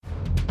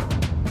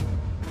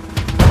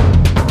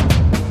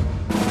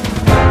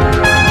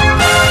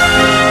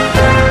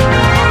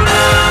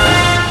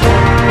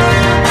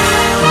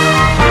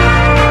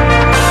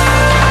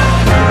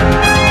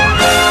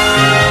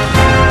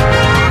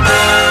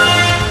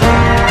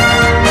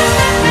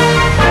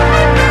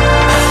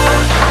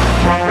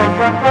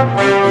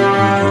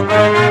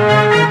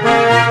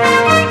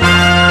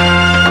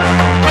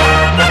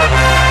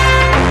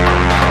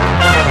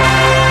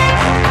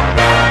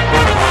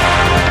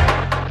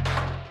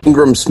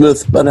Ingram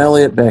Smith, Bud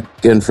Elliott, back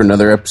again for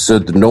another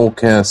episode of the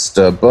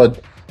Nolecast.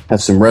 Bud, have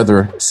some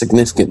rather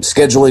significant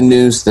scheduling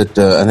news that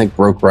I think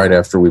broke right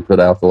after we put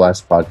out the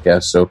last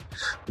podcast. So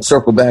we'll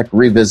circle back,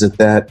 revisit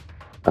that,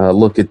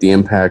 look at the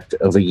impact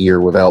of a year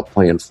without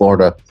playing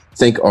Florida.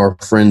 Thank our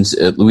friends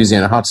at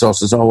Louisiana Hot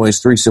Sauce, as always.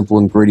 3 simple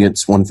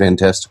ingredients, 1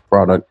 fantastic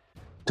product.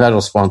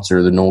 Title sponsor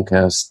of the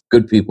Nolecast.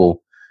 Good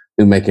people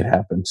who make it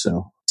happen.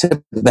 So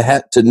tip the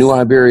hat to New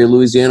Iberia,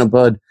 Louisiana,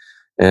 Bud.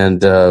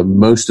 And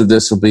most of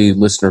this will be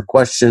listener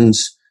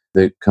questions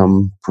that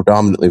come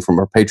predominantly from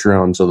our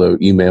Patreons, although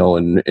email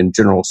and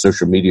general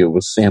social media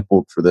was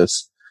sampled for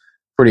this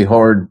pretty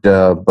hard.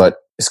 But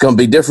it's going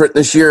to be different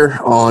this year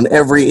on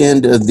every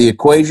end of the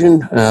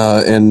equation.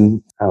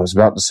 And I was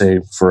about to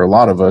say, for a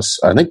lot of us,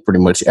 I think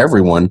pretty much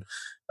everyone,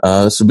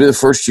 this will be the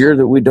first year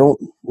that we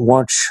don't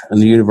watch the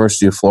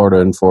University of Florida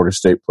and Florida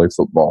State play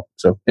football.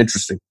 So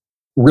interesting.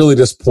 Really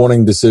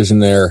disappointing decision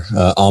there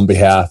on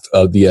behalf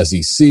of the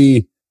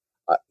SEC.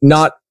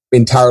 Not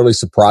entirely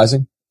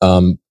surprising.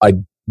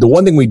 The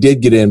one thing we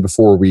did get in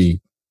before we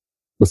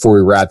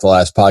wrapped the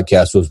last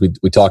podcast was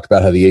we talked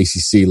about how the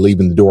ACC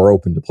leaving the door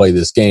open to play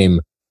this game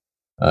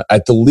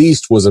at the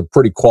least was a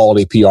pretty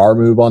quality PR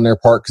move on their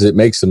part, because it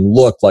makes them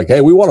look like,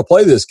 hey, we want to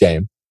play this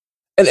game.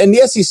 And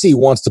the SEC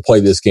wants to play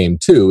this game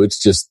too. It's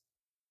just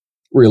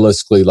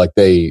realistically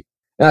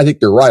and I think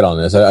they're right on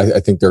this. I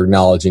think they're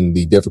acknowledging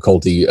the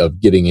difficulty of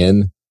getting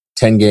in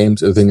 10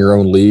 games within your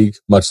own league,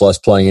 much less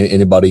playing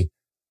anybody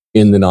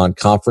in the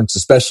non-conference,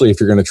 especially if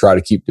you're going to try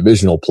to keep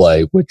divisional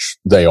play, which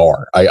they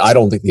are. I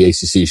don't think the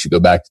ACC should go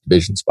back to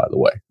divisions, by the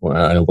way.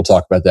 And we'll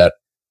talk about that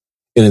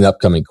in an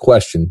upcoming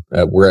question,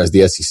 whereas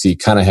the SEC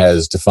kind of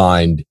has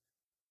defined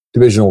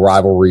divisional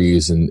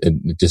rivalries, and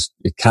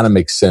it kind of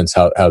makes sense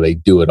how they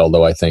do it,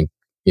 although I think,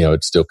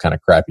 it's still kind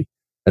of crappy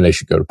and they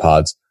should go to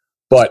pods.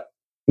 But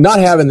not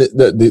having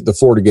the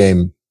Florida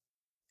game,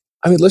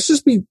 I mean,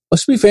 let's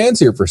be fans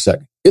here for a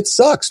second. It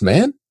sucks,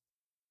 man.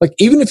 Like,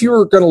 even if you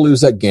were going to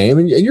lose that game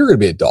and you're going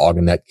to be a dog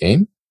in that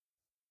game,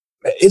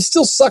 it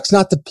still sucks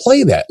not to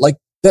play that. Like,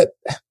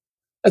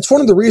 that's one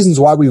of the reasons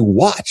why we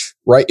watch,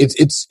 right?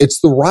 It's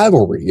the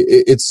rivalry.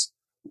 It's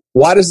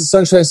why does the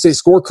Sunshine State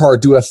scorecard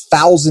do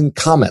 1,000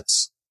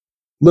 comments?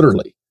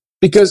 Literally.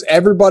 Because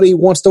everybody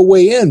wants to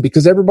weigh in,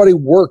 because everybody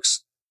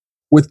works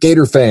with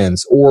Gator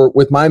fans or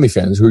with Miami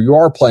fans who you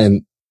are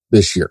playing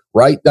this year,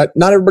 right? That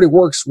not everybody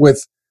works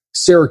with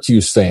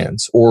Syracuse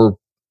fans, or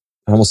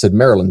I almost said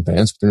Maryland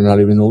fans, but they're not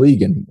even in the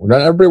league anymore.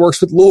 Not everybody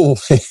works with Louisville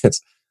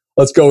fans.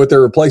 Let's go with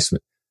their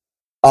replacement.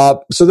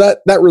 So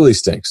that really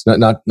stinks,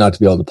 not to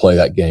be able to play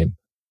that game.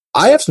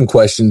 I have some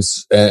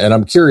questions, and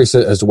I'm curious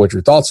as to what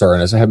your thoughts are,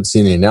 and as I haven't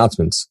seen the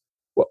announcements.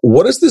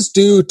 What does this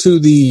do to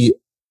the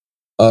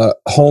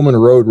home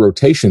and road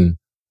rotation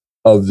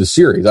of the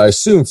series? I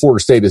assume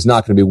Florida State is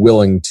not going to be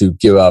willing to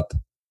give up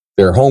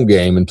their home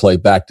game and play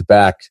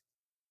back-to-back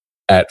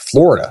at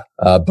Florida.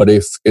 But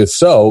if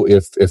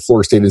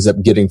Florida State ends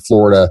up getting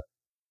Florida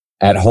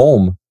at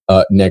home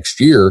next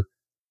year,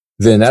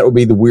 then that would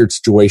be the weird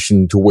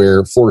situation to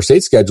where Florida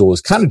State's schedule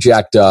is kind of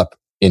jacked up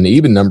in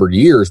even numbered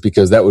years,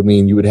 because that would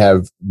mean you would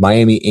have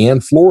Miami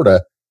and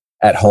Florida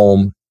at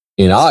home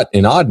in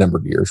odd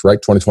numbered years,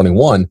 right?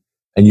 2021,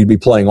 and you'd be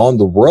playing on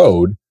the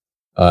road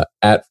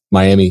at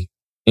Miami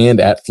and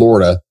at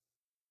Florida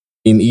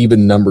in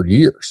even numbered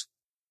years.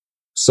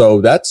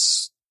 So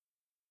that's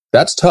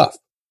tough.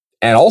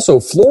 And also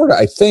Florida,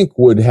 I think,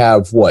 would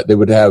have they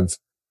would have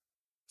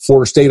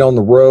Florida State on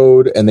the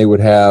road, and they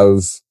would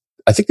have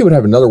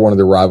another one of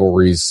their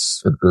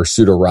rivalries or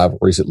pseudo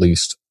rivalries, at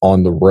least,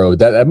 on the road.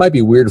 That might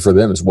be weird for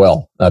them as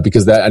well,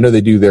 because I know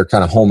they do their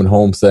kind of home and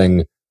home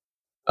thing,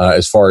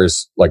 as far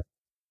as like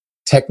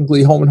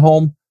technically home and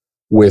home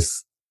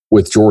with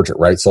Georgia,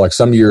 right? So like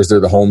some years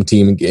they're the home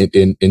team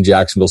in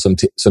Jacksonville,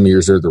 some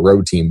years they're the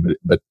road team,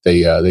 but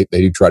they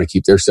do try to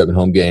keep their 7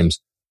 home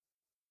games.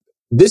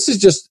 This is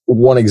just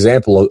one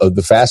example of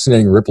the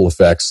fascinating ripple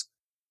effects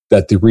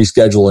that the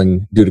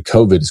rescheduling due to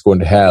COVID is going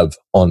to have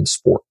on the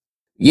sport.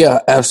 Yeah,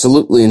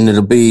 absolutely. And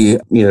it'll be,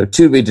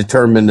 to be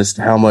determined as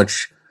to how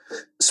much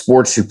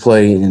sports you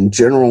play in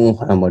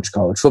general, how much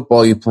college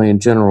football you play in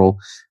general.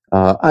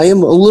 I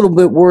am a little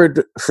bit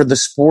worried for the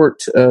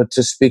sport,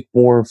 to speak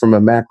more from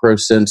a macro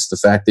sense, the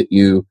fact that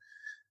you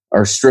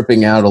are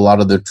stripping out a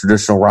lot of the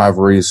traditional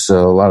rivalries,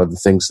 a lot of the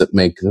things that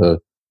make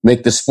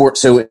the sport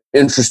so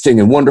interesting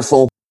and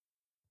wonderful.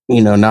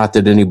 Not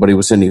that anybody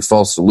was any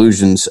false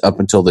illusions up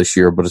until this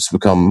year, but it's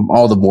become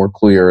all the more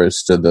clear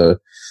as to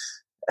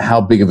how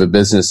big of a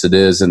business it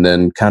is, and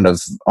then kind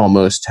of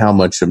almost how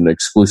much of an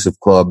exclusive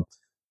club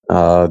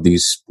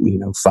these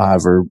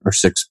 5 or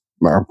 6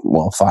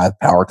 5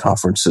 power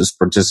conferences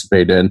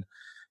participate in,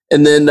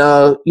 and then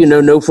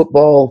no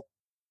football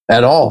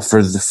at all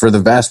for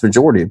the vast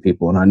majority of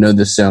people. And I know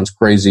this sounds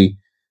crazy,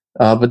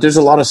 but there's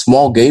a lot of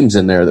small games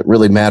in there that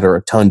really matter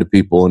a ton to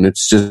people, and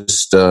it's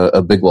just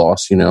a big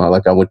loss.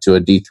 Like I went to a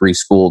D3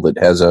 school that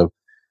has a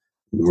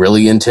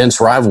really intense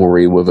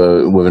rivalry with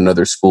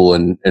another school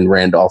in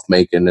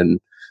Randolph-Macon, and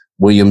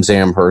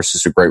Williams-Amherst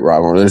is a great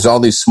rivalry. There's all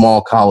these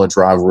small college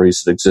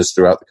rivalries that exist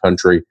throughout the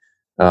country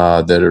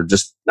that are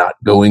just not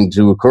going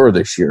to occur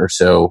this year.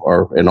 So,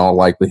 or in all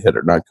likelihood,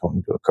 are not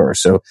going to occur.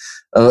 So,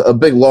 a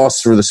big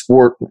loss for the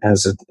sport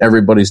as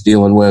everybody's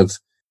dealing with.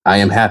 I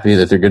am happy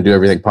that they're going to do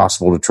everything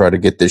possible to try to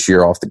get this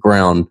year off the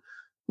ground,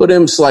 but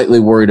I'm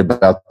slightly worried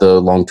about the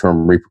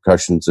long-term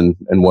repercussions and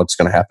what's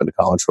going to happen to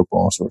college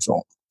football as a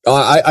result.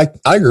 I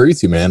agree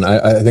with you, man.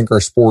 I think our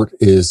sport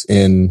is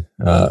in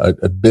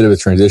a bit of a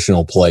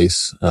transitional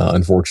place,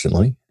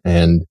 unfortunately.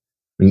 And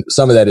I mean,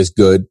 some of that is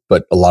good,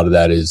 but a lot of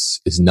that is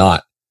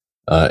not,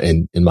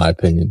 in my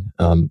opinion.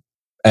 And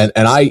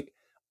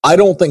I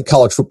don't think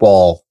college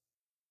football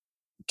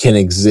can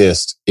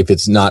exist if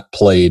it's not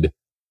played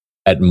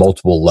at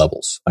multiple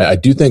levels. I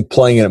do think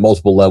playing it at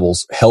multiple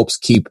levels helps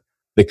keep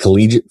the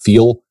collegiate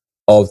feel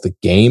of the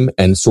game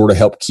and sort of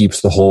help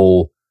keeps the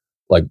whole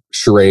like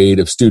charade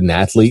of student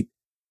athlete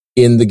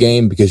in the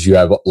game, because you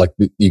have like,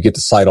 you get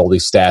to cite all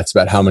these stats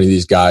about how many of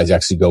these guys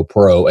actually go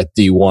pro at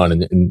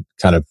D1 and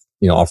kind of,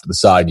 off to the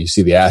side, you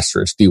see the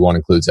asterisk. D1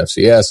 includes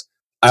FCS.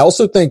 I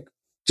also think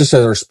just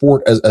as our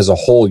sport as a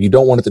whole, you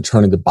don't want it to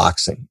turn into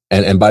boxing.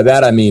 And by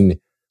that, I mean,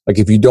 like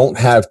if you don't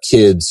have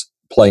kids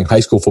playing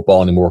high school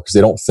football anymore because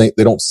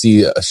they don't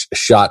see a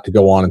shot to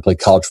go on and play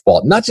college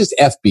football, not just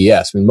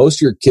FBS. I mean, most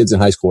of your kids in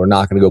high school are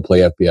not going to go play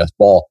FBS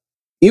ball.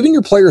 Even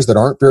your players that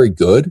aren't very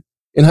good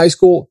in high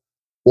school,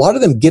 a lot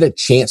of them get a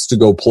chance to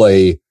go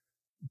play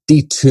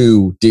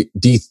D2,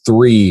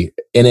 D3,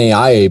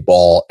 NAIA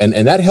ball. And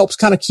that helps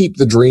kind of keep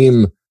the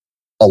dream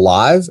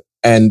alive.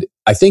 And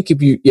I think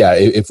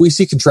if we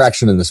see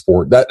contraction in the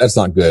sport, that's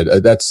not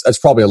good. That's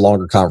probably a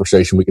longer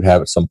conversation we could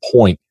have at some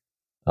point.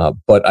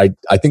 But I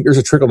think there's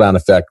a trickle down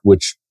effect,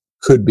 which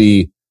could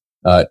be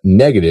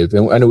negative.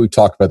 And I know we've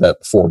talked about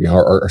that before.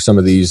 Are some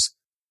of these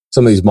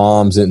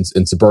moms in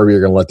suburbia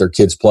are going to let their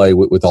kids play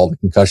with all the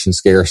concussion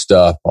scare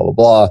stuff, blah, blah,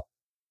 blah.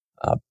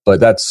 But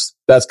that's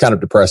kind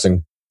of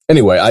depressing.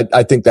 Anyway,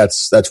 I think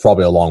that's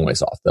probably a long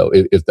ways off, though,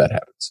 if that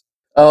happens.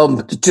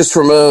 Just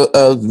from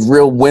a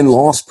real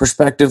win-loss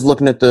perspective,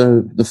 looking at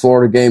the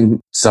Florida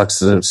game, sucks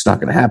that it's not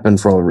going to happen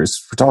for all the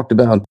reasons we talked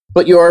about.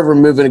 But you are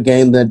removing a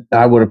game that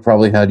I would have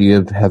probably had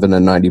you having a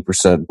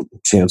 90%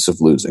 chance of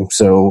losing.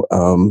 So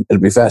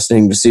it'll be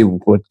fascinating to see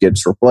what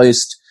gets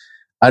replaced.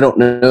 I don't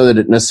know that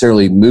it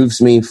necessarily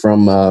moves me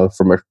from a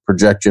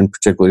projection,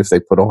 particularly if they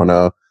put on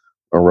a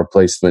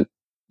replacement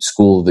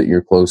school that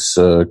you're close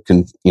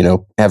can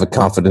have a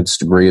confidence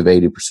degree of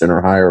 80%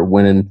 or higher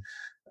winning.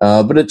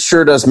 But it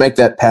sure does make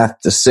that path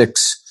to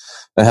 6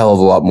 a hell of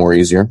a lot more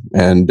easier.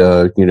 And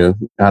I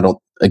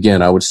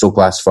would still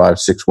classify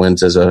 6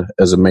 wins as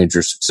a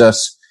major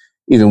success,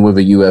 even with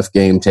a UF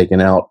game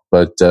taken out.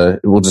 But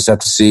we'll just have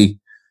to see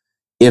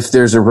if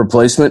there's a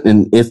replacement,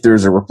 and if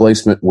there's a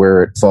replacement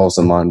where it falls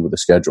in line with the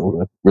schedule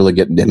to really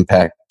get an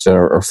impact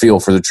or feel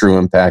for the true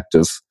impact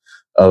of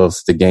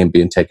the game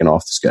being taken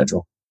off the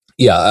schedule.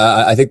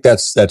 Yeah, I think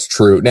that's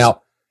true.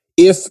 Now,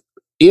 if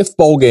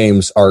bowl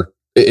game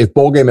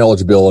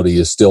eligibility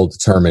is still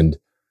determined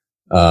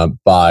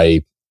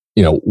by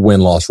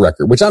win-loss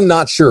record, which I'm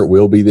not sure it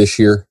will be this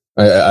year.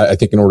 I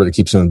think in order to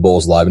keep some of the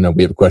Bulls alive, and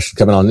we have a question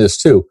coming on this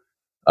too,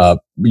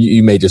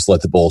 you may just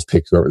let the Bulls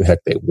pick whoever the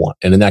heck they want,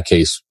 and in that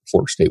case,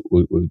 Florida State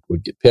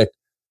would get picked.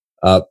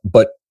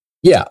 But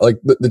yeah, like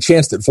the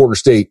chance that Florida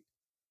State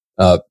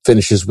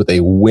finishes with a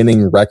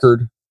winning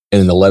record in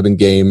an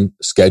 11-game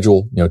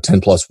schedule,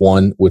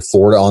 10+1 with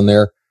Florida on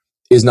there,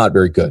 is not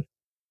very good.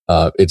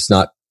 It's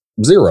not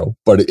 0,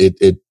 but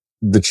the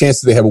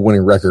chance that they have a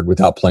winning record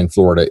without playing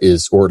Florida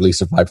is, or at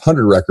least a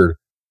 500 record,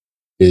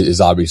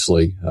 is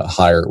obviously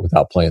higher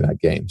without playing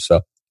that game.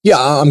 So yeah,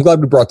 I'm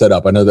glad we brought that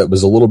up. I know that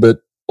was a little bit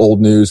old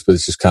news, but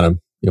it's just kind of,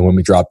 when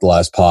we dropped the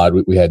last pod,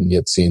 we hadn't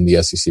yet seen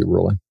the SEC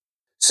ruling.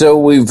 So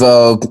we've,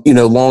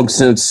 long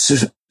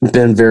since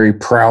been very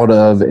proud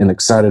of and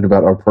excited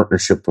about our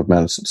partnership with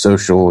Madison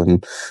Social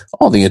and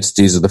all the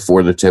entities of the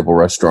For the Table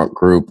Restaurant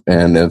Group,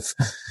 and have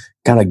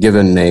kind of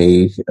given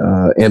a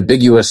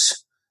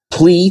ambiguous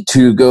plea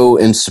to go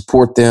and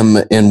support them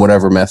in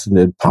whatever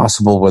method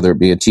possible, whether it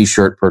be a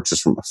T-shirt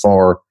purchased from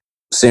afar,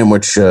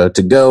 sandwich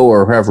to go,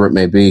 or however it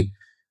may be.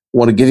 I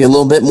want to give you a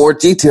little bit more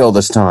detail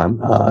this time.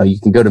 You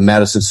can go to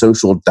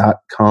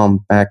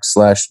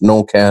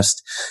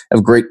madisonsocial.com/Nolecast. Have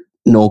a great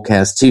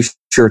Nolecast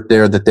T-shirt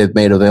there that they've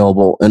made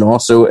available, and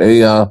also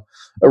a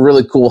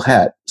really cool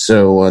hat.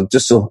 So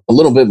just a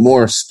little bit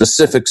more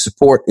specific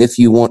support if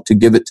you want to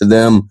give it to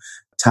them,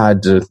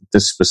 tied to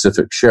this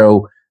specific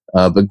show.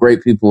 But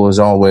great people as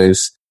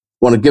always.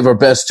 Want to give our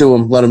best to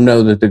them, let them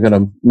know that they're going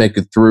to make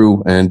it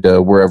through, and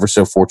we're ever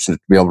so fortunate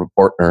to be able to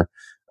partner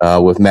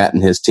with Matt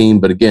and his team.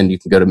 But again, you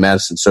can go to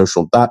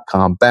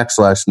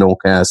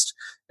madisonsocial.com/Nolecast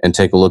and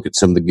take a look at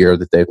some of the gear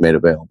that they've made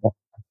available.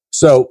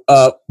 So,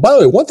 by the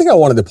way, one thing I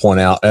wanted to point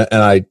out,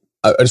 and I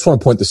just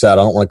want to point this out.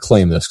 I don't want to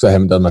claim this because I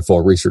haven't done my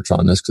full research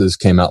on this because this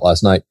came out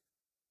last night.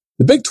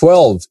 The Big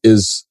 12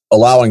 is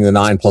allowing the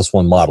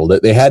 9+1 model.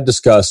 They had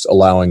discussed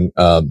allowing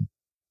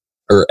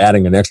or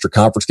adding an extra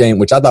conference game,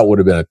 which I thought would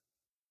have been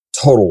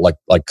total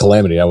like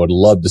calamity. I would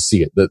love to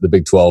see it. The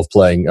Big 12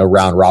 playing a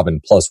round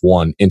robin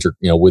 +1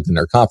 within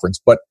their conference,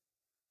 but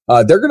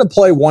they're going to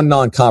play one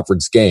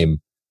non-conference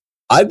game.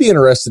 I'd be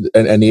interested,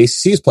 and the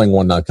ACC is playing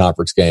one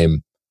non-conference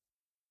game.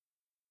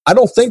 I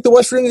don't think the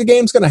West Virginia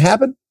game is going to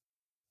happen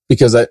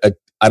because I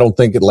don't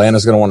think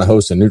Atlanta's going to want to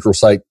host a neutral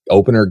site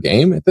opener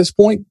game at this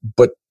point,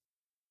 but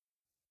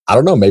I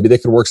don't know. Maybe they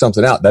could work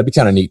something out. That'd be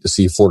kind of neat to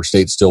see Florida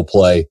State still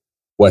play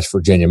West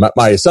Virginia.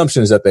 My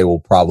assumption is that they will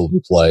probably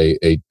play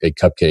a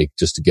cupcake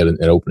just to get an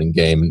opening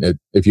game. And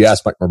if you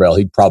ask Mike Marvell,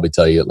 he'd probably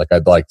tell you, like,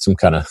 I'd like some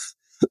kind of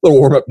little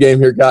warm-up game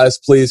here, guys,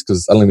 please,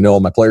 because I don't even know all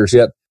my players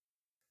yet.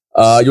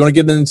 You want to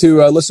get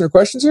into listener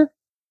questions here?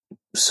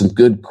 Some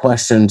good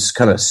questions,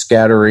 kind of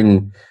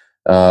scattering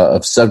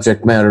of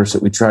subject matters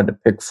that we tried to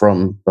pick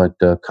from. But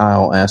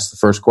Kyle asked the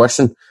first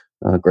question.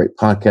 Great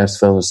podcast,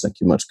 fellas.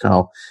 Thank you much,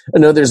 Kyle. I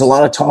know there's a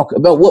lot of talk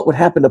about what would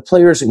happen to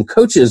players and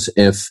coaches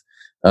if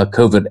a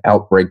COVID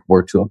outbreak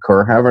were to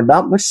occur. However,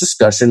 not much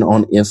discussion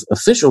on if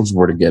officials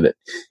were to get it.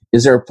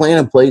 Is there a plan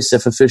in place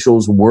if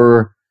officials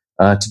were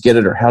to get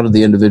it, or how do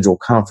the individual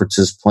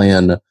conferences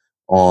plan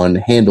on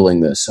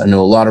handling this? I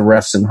know a lot of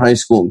refs in high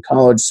school and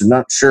college, so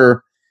not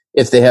sure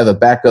if they have a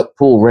backup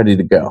pool ready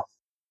to go.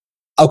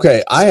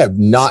 Okay, I have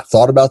not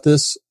thought about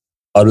this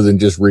other than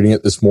just reading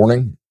it this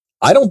morning.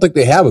 I don't think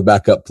they have a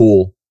backup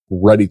pool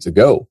ready to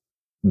go.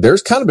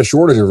 There's kind of a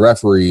shortage of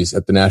referees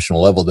at the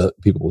national level that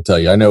people will tell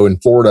you. I know in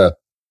Florida,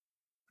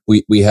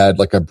 we had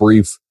like a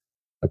brief,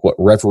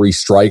 referee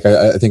strike,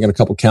 I think in a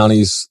couple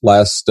counties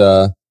last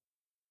fall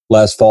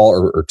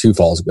or 2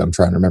 falls ago. I'm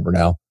trying to remember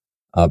now.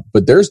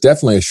 But there's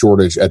definitely a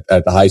shortage at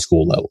the high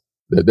school level.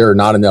 There are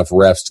not enough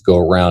refs to go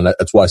around.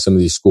 That's why some of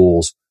these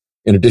schools,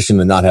 in addition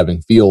to not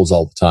having fields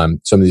all the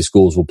time, some of these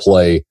schools will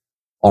play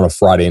on a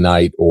Friday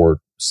night or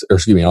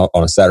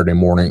on a Saturday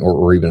morning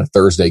or even a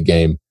Thursday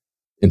game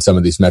in some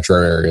of these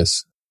metro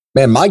areas.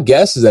 Man, my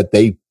guess is that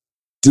they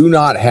do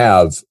not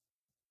have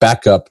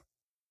backup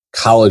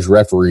college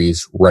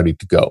referees ready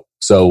to go.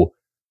 So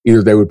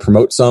either they would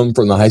promote some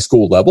from the high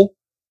school level,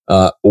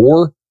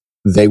 or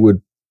they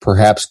would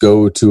perhaps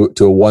go to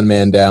a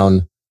one-man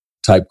down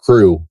type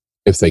crew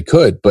if they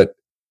could. But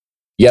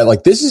yeah,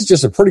 like this is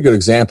just a pretty good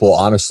example,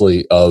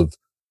 honestly, of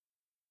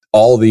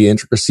all the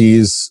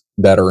intricacies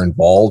that are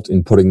involved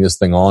in putting this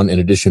thing on, in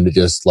addition to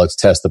just let's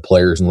test the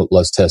players and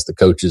let's test the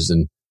coaches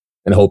and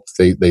hope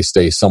they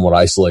stay somewhat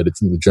isolated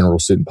from the general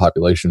student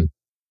population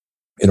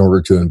in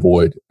order to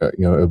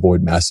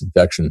avoid mass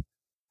infection.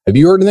 Have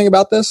you heard anything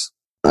about this?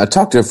 I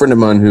talked to a friend of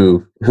mine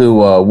who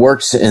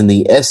works in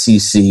the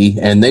SEC,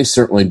 and they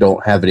certainly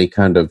don't have any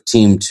kind of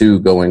Team 2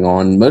 going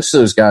on. Most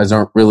of those guys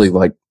aren't really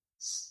like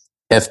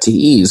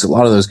FTEs. A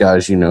lot of those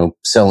guys,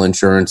 sell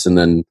insurance and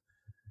then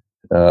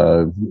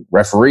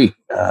referee.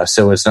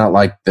 So it's not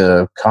like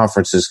the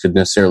conferences could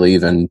necessarily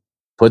even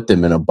put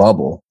them in a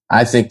bubble.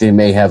 I think they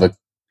may have a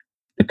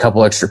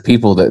couple extra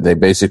people that they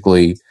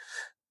basically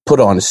put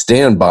on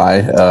standby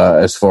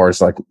as far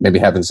as like maybe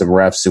having some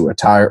refs who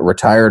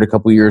retired a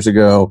couple years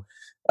ago.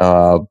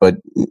 But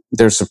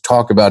there's some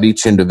talk about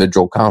each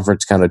individual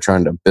conference kind of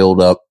trying to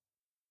build up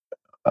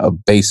a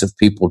base of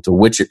people to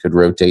which it could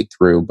rotate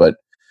through. But,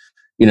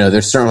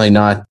 there's certainly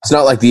not, it's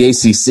not like the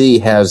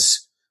ACC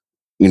has,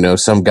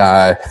 some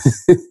guy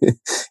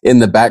in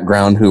the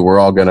background who we're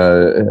all going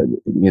to,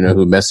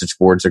 who message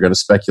boards are going to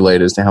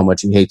speculate as to how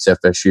much he hates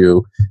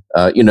FSU.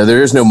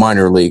 There is no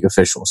minor league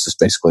officials is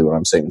basically what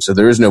I'm saying. So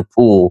there is no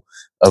pool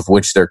of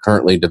which they're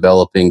currently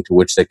developing to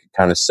which they could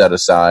kind of set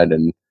aside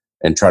and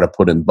try to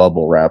put in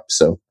bubble wrap.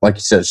 So like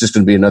you said, it's just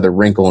going to be another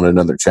wrinkle and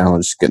another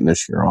challenge getting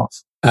this year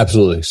off.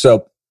 Absolutely.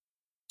 So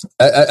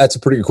that's a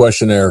pretty good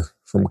question there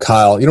from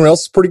Kyle. You know what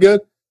else is pretty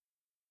good?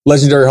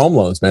 Legendary home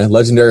loans, man.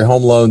 Legendary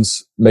home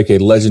loans make a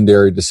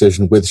legendary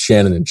decision with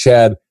Shannon and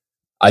Chad.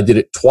 I did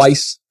it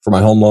twice for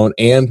my home loan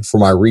and for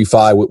my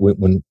refi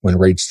when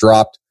rates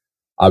dropped.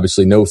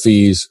 Obviously, no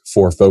fees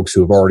for folks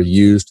who have already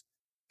used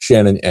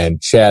Shannon and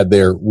Chad.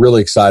 They're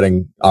really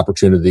exciting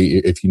opportunity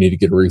if you need to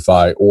get a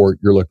refi or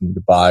you're looking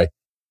to buy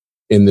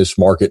in this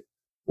market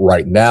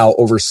right now.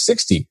 Over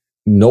 60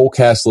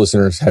 Nolecast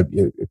listeners have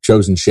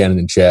chosen Shannon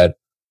and Chad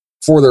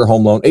for their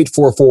home loan.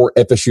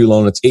 844-FSU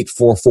loan. It's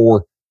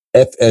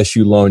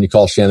 844-FSU loan. You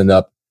call Shannon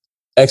up.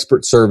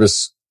 Expert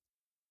service,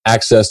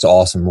 access to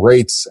awesome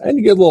rates, and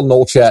you get a little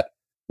Nole chat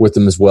with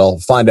them as well.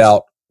 Find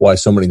out why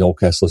so many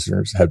Nolecast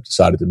listeners have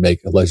decided to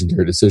make a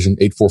legendary decision.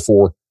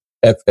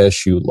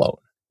 844-FSU loan.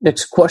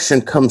 Next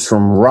question comes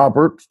from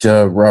Robert.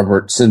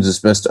 Robert sends his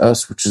best to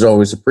us, which is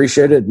always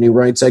appreciated. And he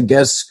writes, I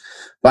guess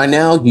by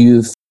now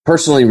you've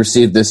personally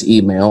received this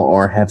email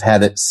or have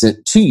had it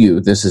sent to you.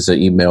 This is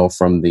an email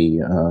from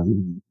the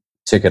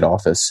ticket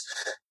office.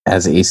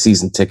 As a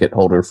season ticket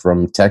holder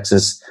from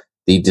Texas,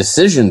 the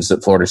decisions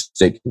that Florida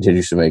State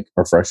continues to make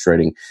are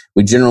frustrating.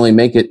 We generally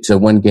make it to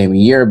one game a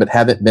year, but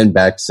haven't been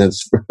back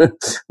since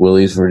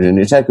Willie's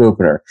Virginia Tech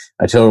opener.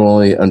 I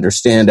totally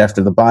understand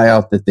after the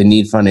buyout that they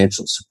need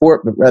financial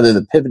support, but rather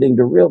than pivoting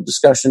to real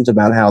discussions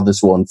about how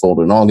this will unfold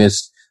in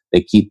August,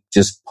 they keep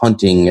just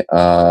punting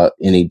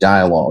any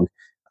dialogue.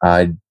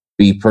 I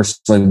be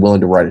personally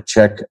willing to write a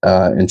check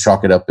and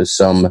chalk it up as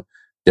some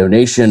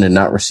donation and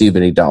not receive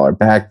any dollar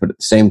back. But at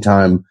the same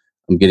time,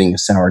 I'm getting a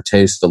sour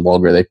taste the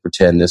longer they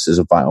pretend this is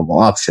a viable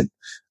option.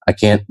 I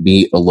can't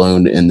be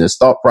alone in this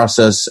thought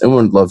process and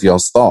would love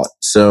y'all's thought.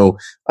 So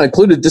I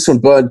included this one,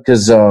 Bud,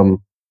 because,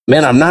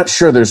 man, I'm not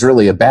sure there's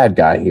really a bad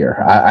guy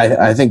here.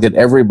 I think that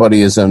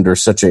everybody is under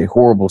such a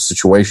horrible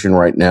situation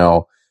right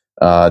now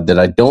that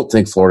I don't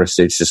think Florida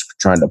State's just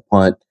trying to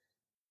punt.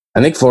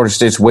 I think Florida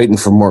State's waiting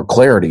for more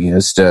clarity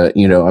as to,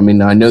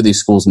 I know these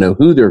schools know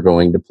who they're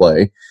going to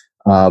play,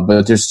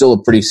 but there's still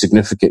a pretty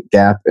significant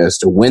gap as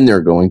to when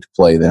they're going to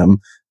play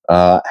them,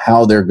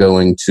 how they're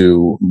going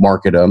to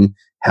market them,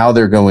 how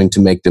they're going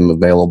to make them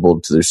available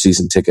to their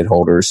season ticket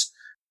holders.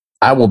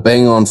 I will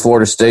bang on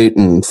Florida State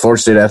and Florida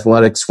State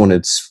athletics when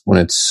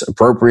it's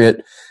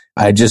appropriate.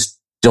 I just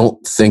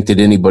don't think that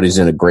anybody's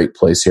in a great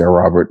place here,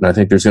 Robert. And I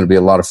think there's going to be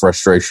a lot of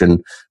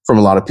frustration from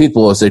a lot of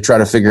people as they try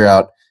to figure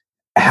out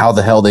how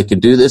the hell they can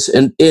do this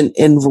and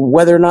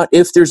whether or not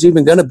if there's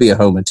even going to be a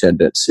home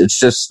attendance. It's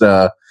just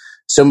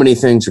so many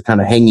things are kind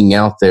of hanging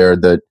out there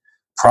that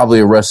probably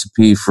a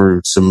recipe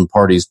for some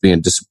parties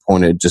being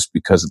disappointed just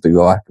because of the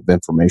lack of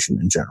information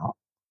in general.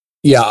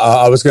 Yeah,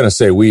 I was going to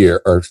say we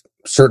are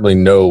certainly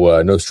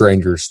no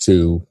strangers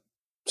to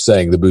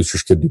saying the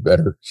boosters could do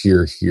better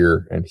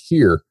here, and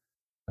here.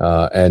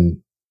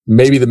 And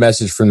maybe the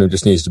message from them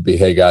just needs to be,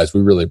 hey, guys,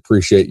 we really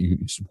appreciate you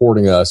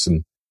supporting us,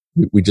 and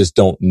we just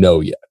don't know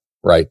yet,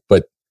 right?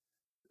 But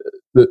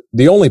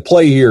the only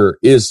play here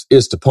is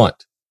to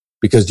punt,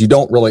 because you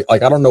don't really, I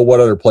don't know what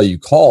other play you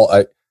call.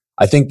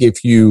 I think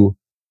if you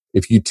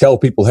tell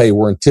people, hey,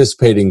 we're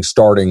anticipating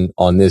starting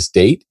on this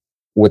date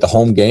with a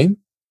home game,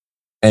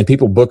 and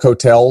people book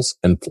hotels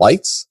and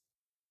flights,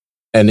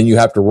 and then you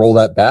have to roll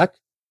that back,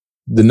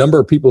 the number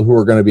of people who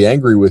are going to be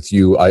angry with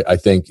you, I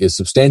think, is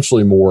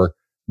substantially more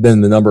than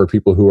the number of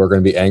people who are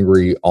going to be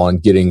angry on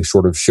getting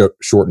sort of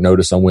short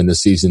notice on when the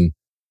season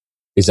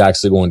is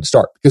actually going to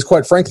start. Because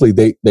quite frankly,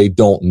 they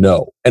don't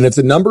know. And if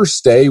the numbers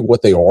stay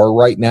what they are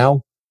right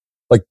now,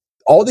 like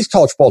all these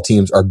college football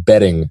teams are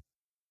betting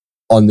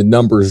on the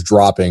numbers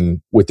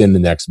dropping within the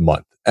next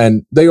month.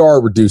 And they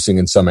are reducing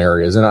in some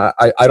areas. And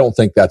I don't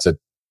think that's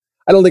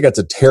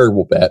a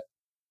terrible bet,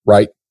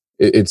 right?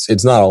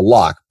 It's not a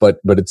lock, but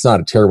it's not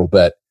a terrible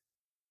bet.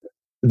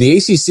 The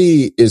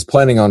ACC is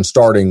planning on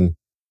starting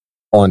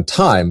on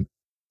time,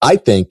 I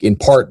think, in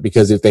part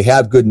because if they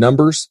have good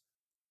numbers,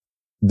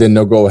 then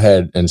they'll go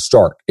ahead and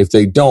start. If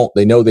they don't,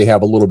 they know they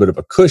have a little bit of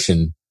a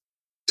cushion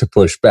to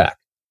push back.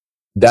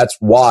 That's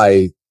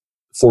why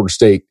Florida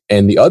State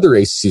and the other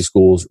ACC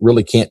schools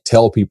really can't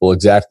tell people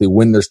exactly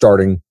when they're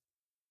starting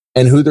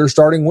and who they're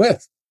starting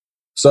with.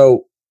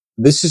 So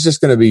this is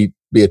just going to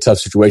be a tough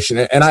situation.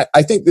 And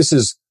I think this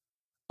is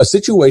a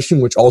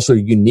situation which also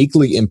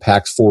uniquely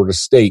impacts Florida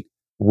State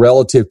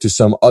relative to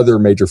some other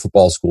major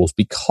football schools,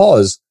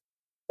 because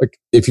like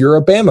if you're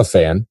a Bama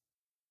fan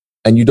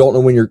and you don't know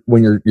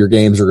when your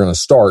games are going to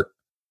start,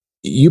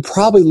 you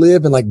probably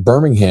live in like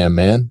Birmingham,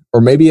 man,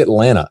 or maybe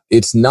Atlanta.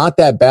 It's not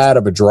that bad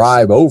of a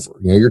drive over.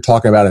 You're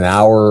talking about an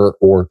hour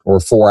or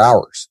 4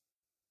 hours.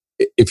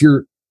 If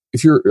you're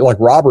like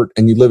Robert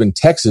and you live in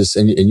Texas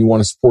and you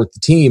want to support the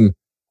team,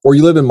 or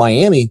you live in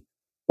Miami,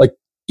 like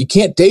you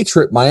can't day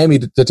trip Miami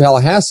to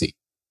Tallahassee.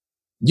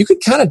 You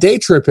could kind of day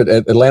trip at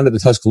Atlanta to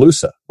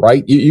Tuscaloosa,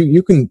 right?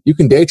 You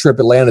can day trip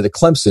Atlanta to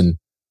Clemson.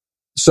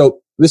 So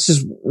this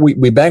is,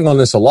 we bang on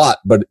this a lot,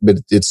 but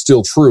it's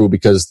still true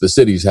because the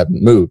cities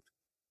haven't moved.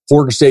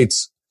 Florida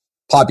State's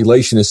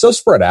population is so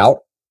spread out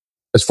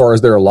as far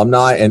as their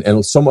alumni,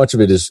 and so much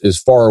of it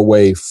is far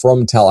away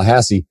from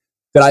Tallahassee,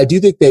 that I do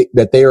think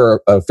that they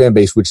are a fan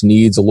base which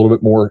needs a little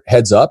bit more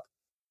heads up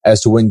as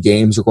to when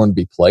games are going to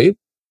be played.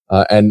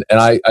 And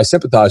I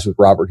sympathize with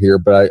Robert here,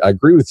 but I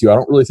agree with you. I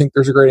don't really think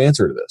there's a great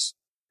answer to this.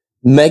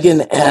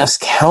 Megan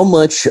asked how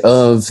much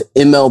of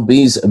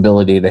MLB's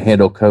ability to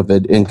handle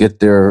COVID and get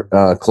their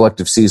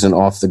collective season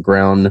off the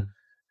ground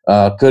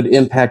could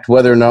impact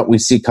whether or not we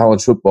see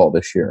college football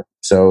this year.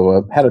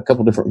 So had a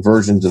couple different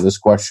versions of this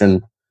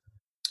question.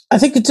 I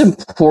think it's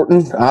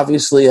important.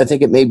 Obviously, I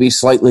think it may be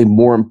slightly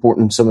more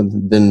important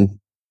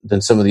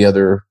than some of the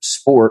other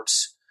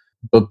sports.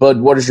 But Bud,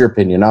 what is your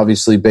opinion?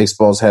 Obviously,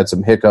 baseball's had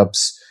some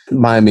hiccups.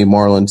 Miami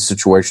Marlins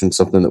situation,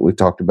 something that we've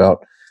talked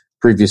about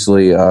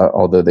previously,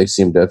 although they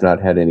seem to have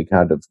not had any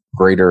kind of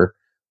greater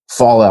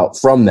fallout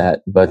from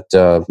that. But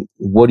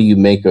what do you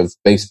make of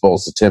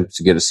baseball's attempt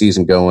to get a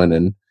season going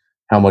and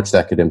how much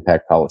that could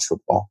impact college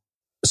football?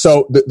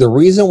 So the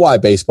reason why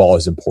baseball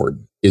is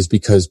important is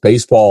because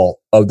baseball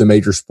of the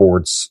major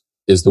sports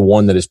is the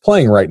one that is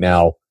playing right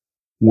now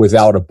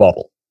without a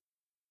bubble.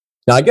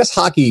 Now, I guess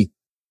hockey,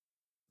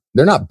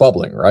 they're not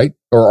bubbling, right?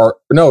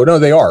 No,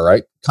 they are,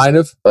 right? Kind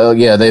of. Well,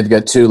 yeah, they've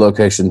got 2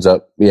 locations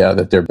up,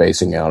 that they're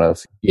basing out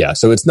of. Yeah,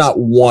 so it's not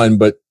one,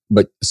 but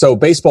so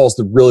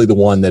baseball's really the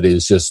one that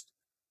is just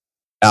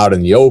out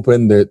in the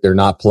open. They're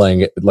not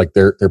playing it like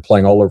they're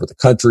playing all over the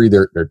country.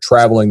 They're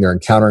traveling. They're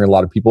encountering a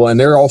lot of people, and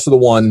they're also the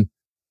one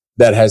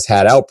that has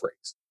had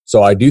outbreaks.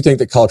 So I do think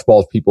that college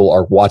football people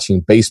are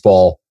watching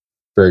baseball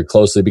very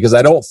closely, because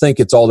I don't think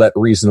it's all that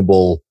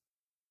reasonable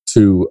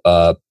to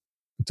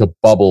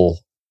bubble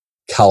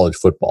college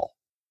football.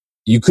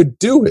 You could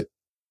do it,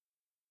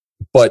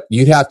 but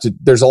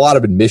there's a lot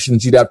of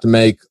admissions you'd have to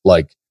make.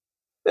 Like,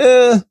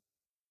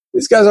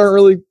 these guys aren't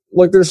really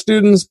like they're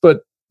students,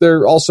 but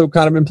they're also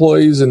kind of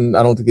employees. And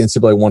I don't think the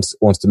NCAA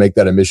wants to make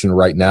that admission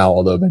right now,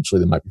 although eventually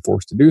they might be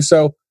forced to do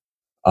so.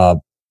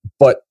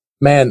 But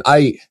man,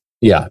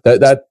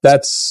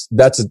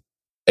 that's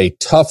a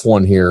tough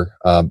one here.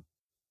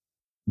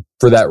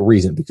 For that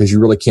reason, because you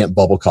really can't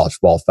bubble college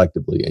football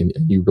effectively, and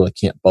you really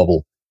can't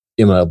bubble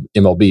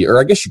MLB, or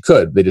I guess you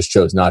could. They just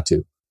chose not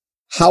to.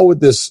 How would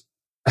this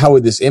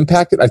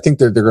impact it? I think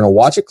they're going to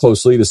watch it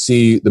closely to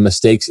see the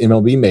mistakes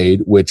MLB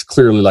made, which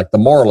clearly, like the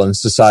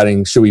Marlins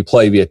deciding should we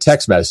play via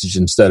text message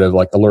instead of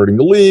like alerting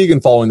the league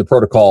and following the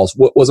protocols,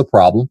 was a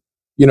problem.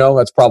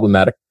 That's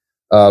problematic.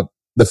 The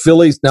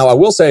Phillies. Now, I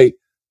will say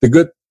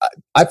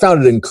I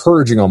found it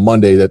encouraging on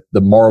Monday that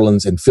the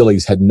Marlins and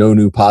Phillies had no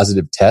new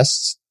positive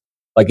tests.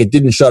 Like, it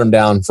didn't shut them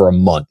down for a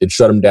month. It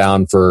shut them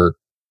down for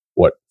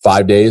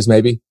 5 days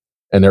maybe,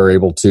 and they were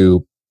able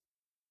to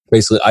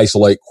basically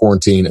isolate,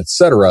 quarantine,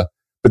 etc.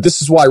 But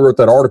this is why I wrote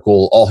that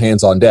article, All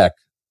Hands on Deck.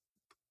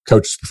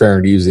 Coaches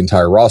preparing to use the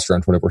entire roster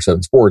on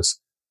 24/7 Sports,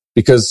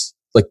 because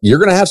like you're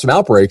going to have some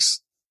outbreaks,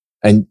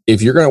 and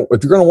if you're going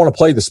to want to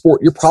play the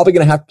sport, you're probably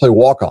going to have to play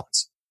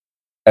walk-ons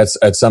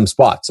at some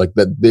spots. Like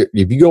that,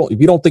 if you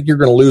don't think you're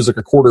going to lose like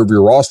a quarter of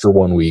your roster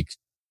one week,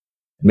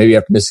 maybe you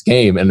have to miss a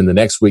game, and then the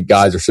next week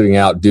guys are sitting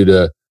out due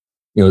to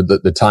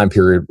the time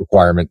period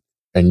requirement,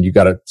 and you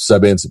got to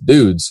sub in some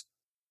dudes.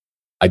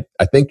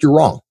 I think you're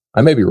wrong.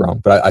 I may be wrong,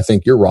 but I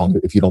think you're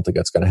wrong if you don't think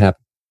that's going to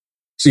happen.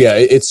 So yeah,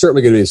 it's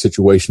certainly going to be a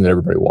situation that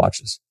everybody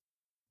watches.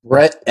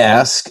 Brett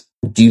asks,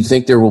 do you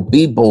think there will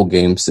be bowl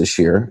games this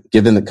year,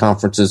 given that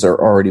conferences are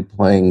already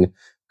playing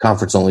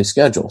conference-only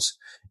schedules?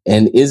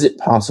 And is it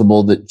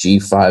possible that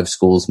G5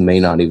 schools may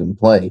not even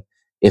play?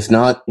 If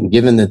not, and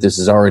given that this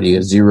is already a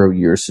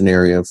 0-year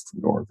scenario for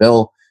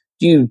Norvell,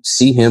 do you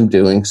see him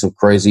doing some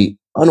crazy,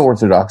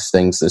 unorthodox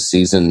things this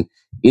season,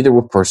 either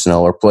with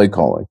personnel or play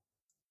calling?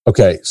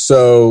 Okay,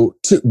 so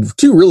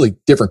two really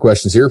different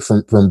questions here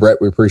from Brett.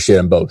 We appreciate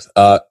them both.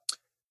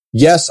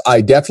 Yes,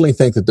 I definitely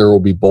think that there will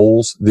be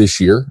bowls this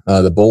year.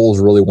 The bowls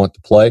really want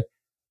to play.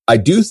 I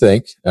do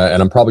think,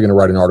 and I'm probably going to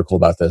write an article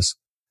about this,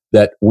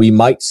 that we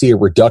might see a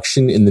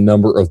reduction in the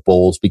number of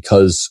bowls,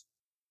 because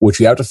what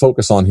you have to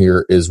focus on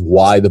here is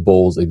why the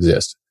bowls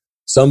exist.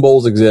 Some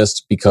bowls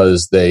exist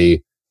because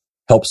they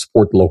help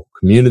support the local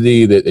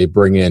community, that they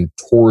bring in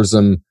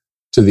tourism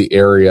to the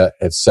area,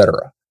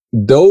 etc.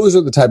 Those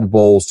are the type of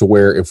bowls to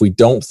where if we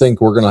don't think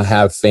we're going to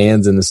have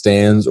fans in the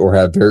stands or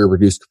have very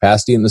reduced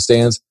capacity in the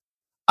stands,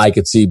 I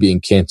could see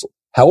being canceled.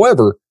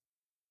 However,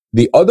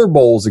 the other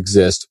bowls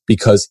exist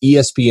because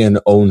ESPN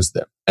owns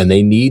them, and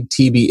they need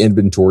TV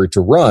inventory to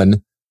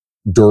run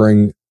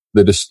during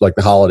the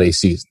holiday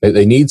season.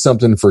 They need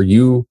something for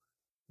you,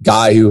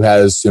 guy who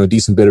has a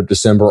decent bit of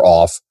December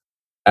off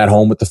at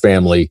home with the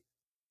family.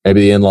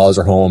 Maybe the in-laws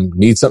are home,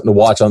 need something to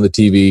watch on the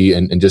TV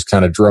and just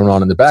kind of drone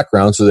on in the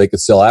background so they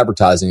could sell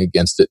advertising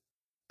against it.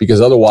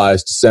 Because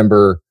otherwise,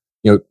 December,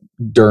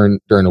 during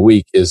the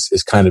week is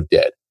kind of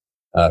dead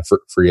for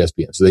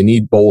ESPN. So they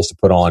need bowls to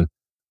put on.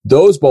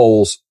 Those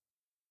bowls,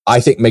 I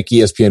think, make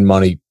ESPN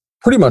money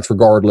pretty much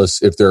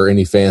regardless if there are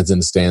any fans in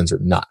the stands or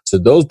not. So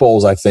those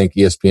bowls, I think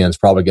ESPN is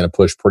probably going to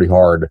push pretty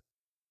hard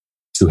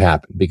to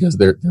happen, because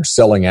they're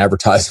selling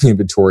advertising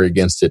inventory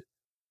against it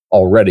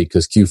already,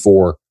 because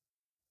Q4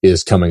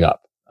 is coming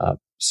up.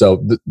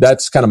 So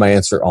that's kind of my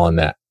answer on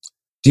that.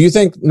 Do you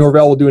think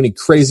Norvell will do any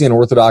crazy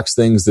unorthodox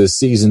things this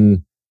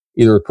season,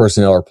 either with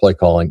personnel or play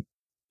calling?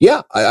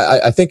 Yeah,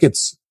 I think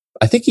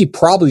he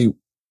probably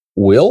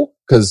will,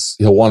 because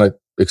he'll want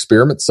to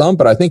experiment some,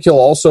 but I think he'll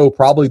also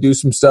probably do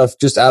some stuff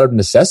just out of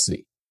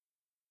necessity.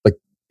 Like,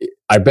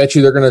 I bet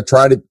you they're going to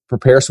try to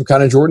prepare some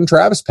kind of Jordan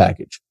Travis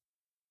package.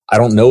 I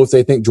don't know if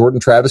they think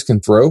Jordan Travis can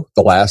throw.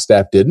 The last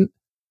staff didn't.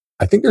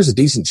 I think there's a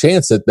decent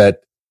chance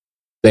that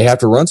they have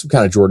to run some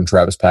kind of Jordan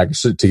Travis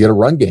package to get a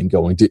run game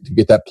going, to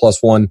get that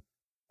 +1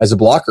 as a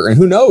blocker. And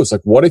who knows?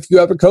 Like, what if you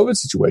have a COVID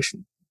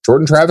situation?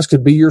 Jordan Travis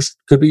could be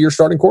your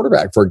starting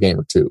quarterback for a game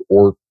or two,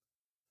 or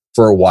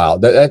for a while.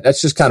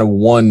 That's just kind of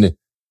one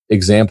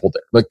example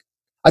there. Like,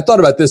 I thought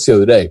about this the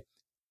other day.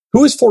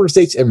 Who is Florida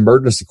State's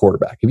emergency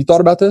quarterback? Have you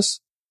thought about this?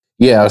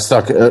 Yeah, I was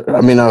talking.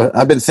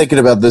 I've been thinking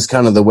about this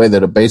kind of the way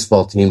that a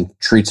baseball team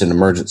treats an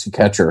emergency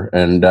catcher,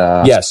 and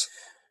yes,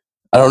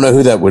 I don't know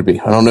who that would be.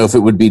 I don't know if it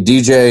would be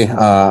DJ.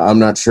 I'm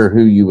not sure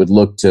who you would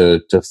look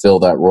to fill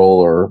that role,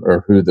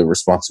 or who the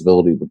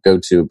responsibility would go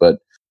to. But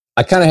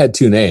I kind of had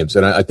two names,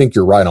 and I think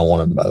you're right on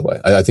one of them, by the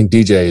way. I think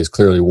DJ is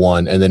clearly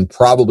one, and then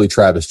probably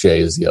Travis J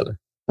is the other.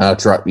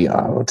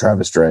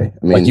 Travis Dre.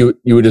 I mean, like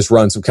you would just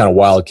run some kind of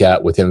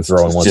wildcat with him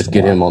throwing once. Just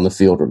get him on the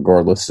field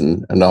regardless,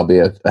 and I'll be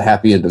a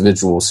happy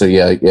individual. So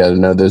yeah.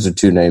 No, those are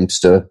two names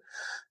to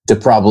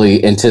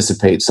probably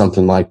anticipate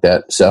something like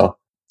that. So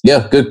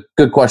yeah,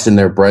 good question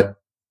there, Brett.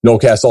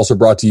 Nolecast also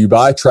brought to you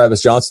by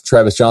Travis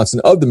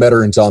Johnson of the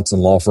Metter and Johnson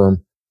Law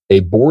Firm a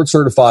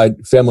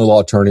board-certified family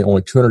law attorney,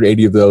 only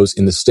 280 of those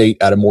in the state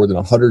out of more than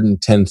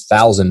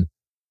 110,000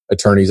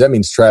 attorneys. That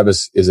means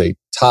Travis is a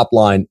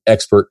top-line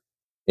expert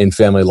in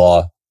family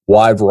law,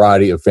 wide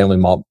variety of family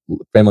law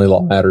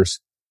matters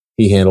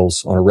he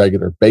handles on a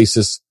regular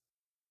basis.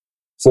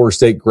 Florida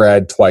State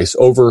grad twice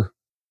over.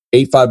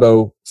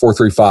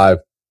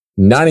 850-435-9919,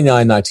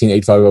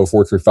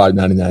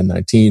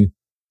 850-435-9919. You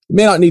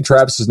may not need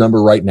Travis's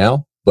number right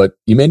now, but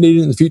you may need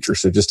it in the future.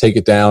 So just take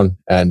it down.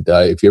 And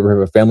if you ever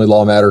have a family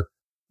law matter,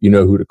 you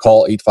know who to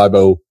call.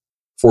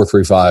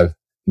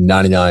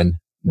 850-435-9919.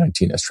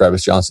 That's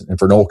Travis Johnson. And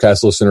for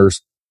Nolecast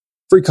listeners,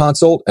 free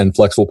consult and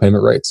flexible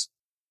payment rates.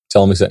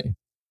 Tell him he sent you.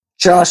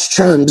 Josh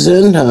chimes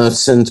in,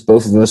 since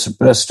both of us are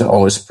best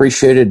always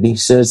appreciated, and he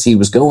says he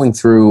was going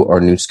through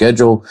our new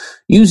schedule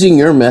using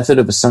your method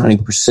of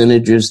assigning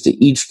percentages to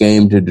each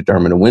game to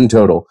determine a win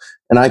total,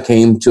 and I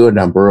came to a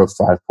number of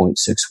 5.6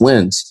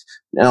 wins.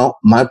 Now,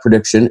 my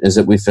prediction is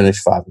that we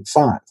finish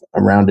 5-5. I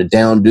rounded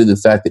down due to the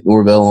fact that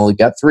Norvell only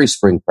got 3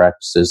 spring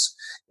practices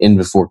in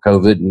before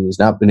COVID, and he has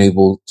not been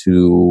able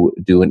to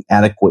do an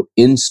adequate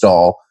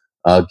install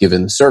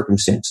given the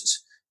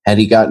circumstances. Had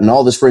he gotten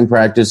all the spring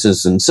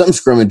practices and some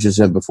scrimmages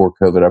in before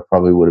COVID, I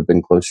probably would have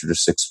been closer to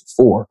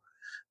 6-4.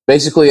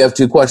 Basically, I have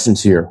 2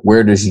 questions here.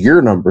 Where does your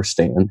number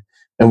stand?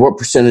 And what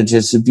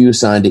percentages have you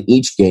assigned to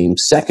each game?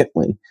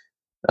 Secondly,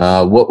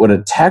 what would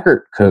a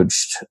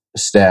Taggart-coached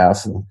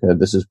staff,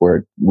 this is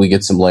where we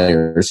get some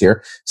layers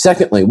here.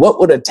 Secondly, what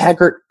would a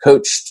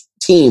Taggart-coached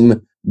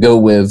team go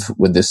with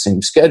this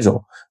same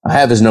schedule? I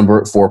have his number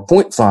at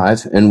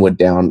 4.5 and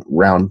would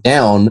round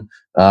down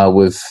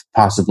with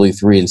possibly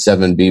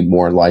 3-7 be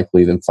more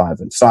likely than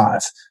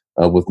 5-5.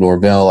 With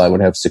Norvell, I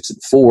would have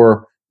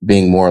 6-4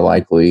 being more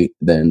likely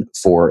than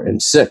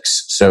 4-6.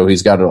 So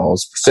he's got all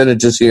his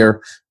percentages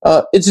here.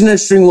 It's an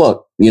interesting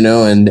look,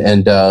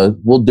 and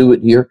we'll do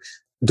it here.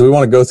 Do we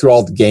want to go through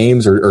all the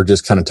games or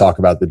just kind of talk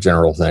about the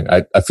general thing?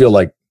 I feel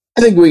like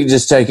I think we can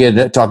just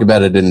talk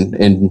about it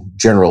in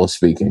general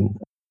speaking.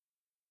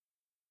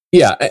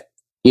 Yeah.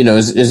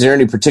 Is there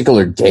any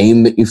particular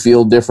game that you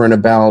feel different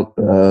about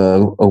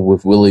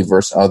with Willie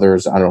versus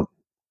others? Not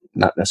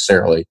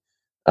necessarily.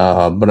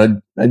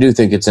 But I do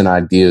think it's an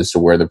idea as to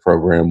where the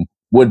program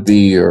would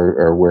be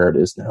or where it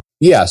is now.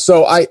 Yeah.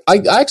 So I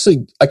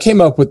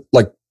came up with,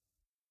 like,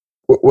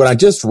 when I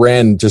just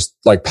ran just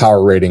like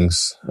power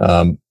ratings,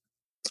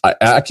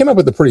 I came up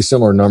with a pretty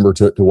similar number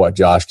to what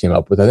Josh came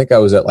up with. I think I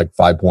was at like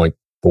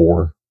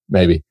 5.4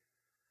 maybe.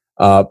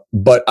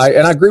 But I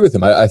agree with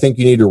him. I think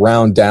you need to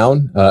round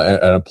down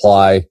and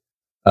apply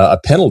a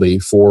penalty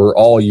for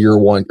all year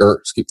one,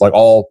 or like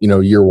all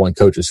year one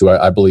coaches who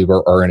I believe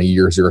are in a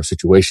year 0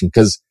 situation,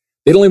 because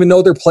they don't even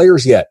know their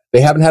players yet.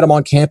 They haven't had them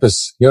on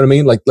campus. You know what I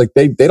mean? Like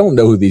they don't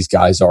know who these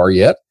guys are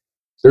yet.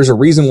 There's a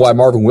reason why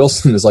Marvin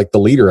Wilson is like the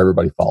leader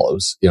everybody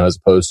follows, as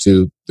opposed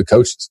to the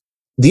coaches.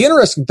 The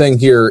interesting thing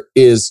here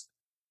is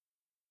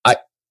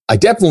I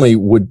definitely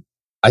would.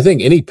 I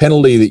think any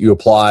penalty that you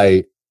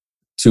apply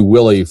to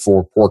Willie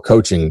for poor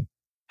coaching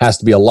has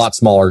to be a lot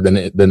smaller than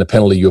the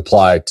penalty you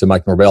apply to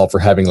Mike Norvell for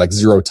having like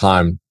 0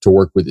 time to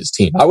work with his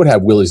team. I would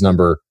have Willie's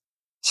number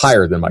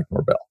higher than Mike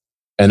Norvell.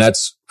 And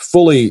that's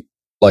fully,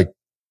 like,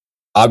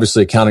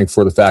 obviously accounting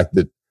for the fact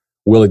that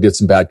Willie did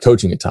some bad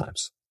coaching at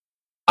times.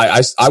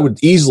 I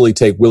would easily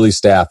take Willie's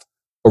staff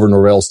over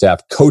Norvell's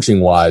staff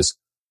coaching wise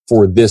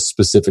for this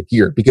specific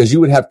year, because you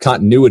would have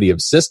continuity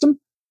of system.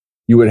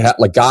 You would have,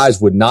 like,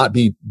 guys would not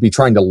be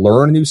trying to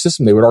learn a new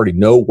system. They would already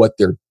know what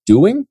they're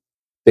doing.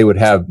 They would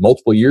have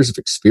multiple years of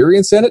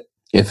experience in it.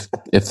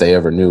 If they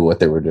ever knew what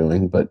they were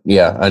doing. But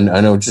yeah, I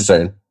know what you're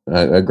saying.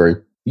 I agree.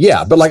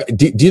 Yeah. But like,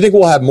 do you think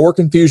we'll have more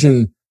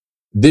confusion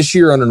this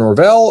year under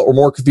Norvell, or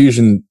more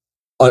confusion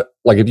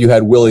like if you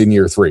had Willie in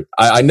year 3?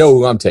 I know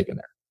who I'm taking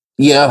there.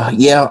 Yeah.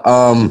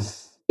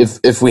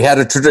 If we had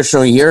a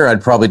traditional year,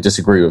 I'd probably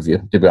disagree with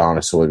you, to be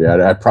honest with you.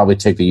 I'd probably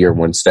take the year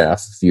 1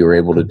 staff if you were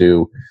able to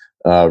do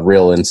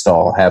real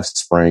install, have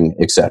spring,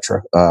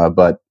 etc.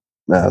 But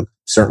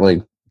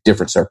certainly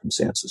different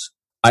circumstances.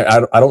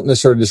 I don't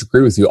necessarily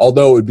disagree with you,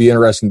 although it would be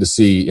interesting to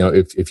see,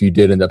 if you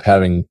did end up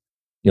having,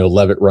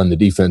 Levitt run the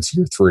defense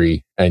year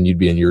 3 and you'd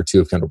be in year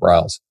 2 of Kendall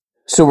Briles.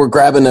 So we're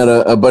grabbing at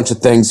a bunch of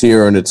things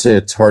here, and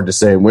it's hard to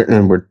say.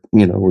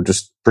 We're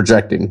just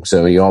projecting.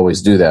 So you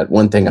always do that.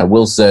 One thing I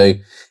will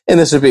say, and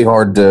this would be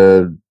hard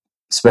to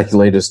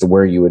speculate as to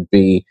where you would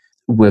be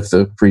with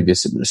the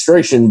previous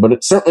administration, but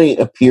it certainly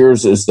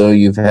appears as though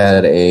you've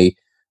had a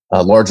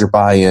larger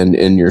buy-in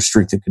in your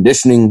strength and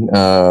conditioning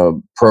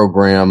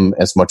program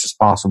as much as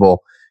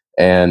possible.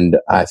 And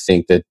I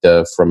think that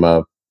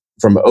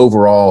from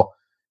overall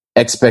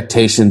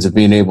expectations of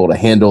being able to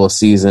handle a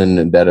season,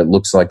 and that it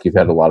looks like you've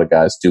had a lot of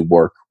guys do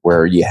work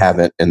where you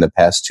haven't in the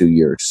past 2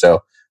 years.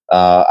 So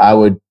I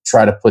would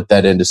try to put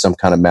that into some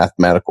kind of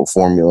mathematical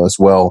formula as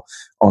well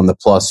on the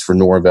plus for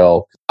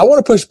Norvell. I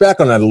want to push back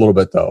on that a little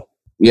bit, though.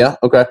 Yeah,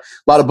 okay. A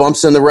lot of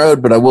bumps in the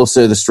road, but I will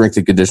say the strength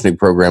and conditioning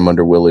program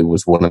under Willie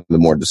was one of the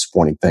more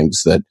disappointing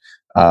things that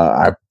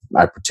I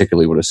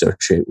particularly would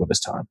associate with his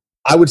time.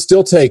 I would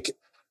still take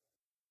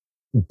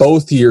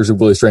both years of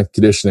Willie strength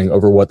conditioning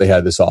over what they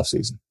had this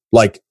offseason.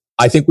 Like,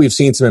 I think we've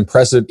seen some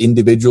impressive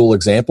individual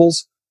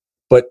examples,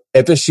 but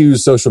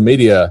FSU's social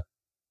media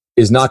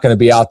is not going to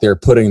be out there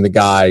putting the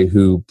guy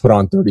who put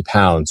on 30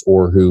 pounds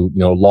or who,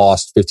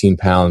 lost 15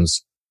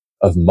 pounds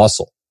of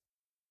muscle,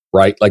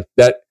 right? Like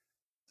that.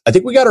 I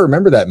think we got to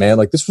remember that, man.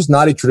 Like, this was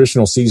not a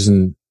traditional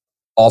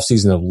off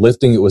season of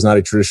lifting. It was not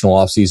a traditional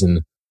off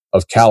season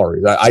of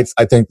calories. I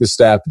think this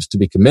staff is to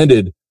be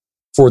commended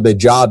for the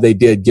job they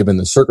did given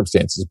the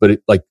circumstances. But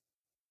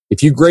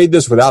if you grade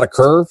this without a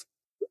curve,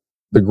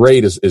 the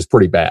grade is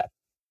pretty bad.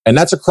 And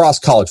that's across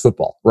college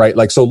football, right?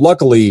 Like, so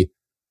luckily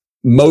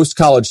most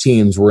college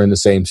teams were in the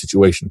same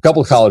situation. A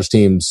couple of college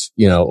teams,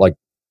 like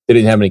they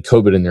didn't have any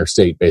COVID in their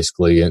state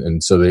basically.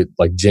 And so they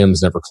like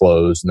gyms never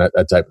closed and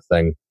that type of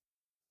thing.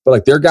 But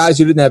like, there are guys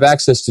who didn't have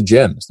access to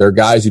gyms. There are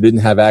guys who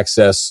didn't have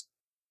access,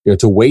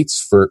 to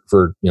weights for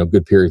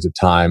good periods of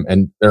time.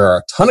 And there are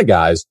a ton of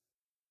guys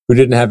who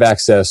didn't have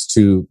access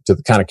to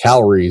the kind of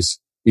calories,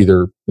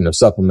 either,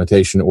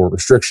 supplementation or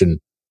restriction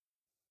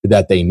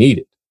that they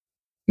needed.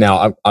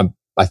 Now,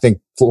 I think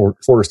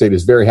Florida State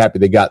is very happy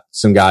they got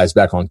some guys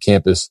back on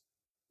campus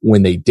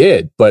when they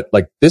did, but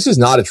like, this is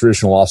not a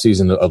traditional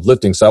offseason of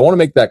lifting. So I want to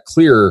make that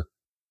clear,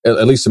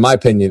 at least in my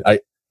opinion.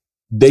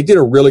 They did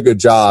a really good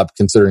job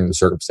considering the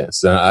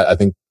circumstances. And I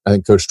think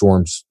Coach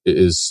Storms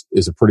is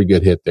a pretty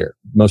good hit there.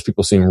 Most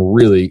people seem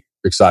really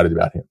excited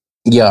about him.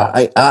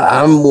 Yeah,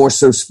 I'm more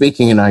so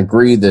speaking, and I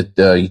agree that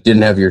you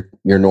didn't have your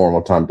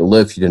normal time to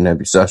lift. You didn't have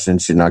your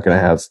sessions. You're not going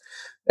to have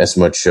as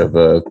much of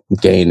a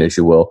gain as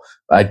you will.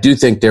 I do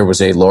think there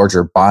was a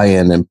larger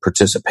buy-in and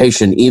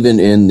participation, even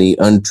in the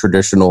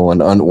untraditional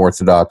and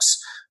unorthodox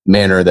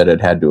manner that it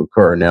had to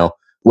occur. Now,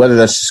 whether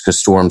that's just because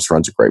Storms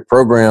runs a great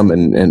program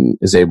and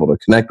is able to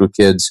connect with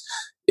kids,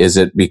 is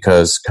it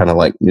because kind of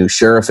like new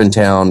sheriff in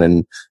town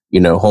and,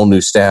 whole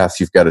new staff,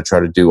 you've got to try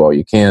to do all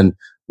you can?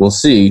 We'll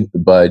see.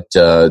 But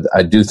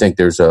I do think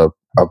there's a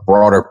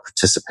broader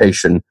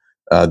participation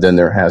than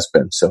there has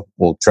been. So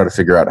we'll try to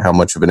figure out how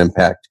much of an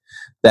impact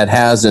that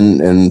has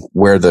and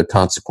where the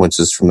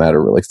consequences from that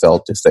are really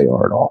felt, if they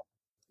are at all.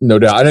 No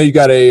doubt. I know you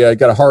got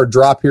a hard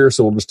drop here,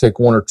 so we'll just take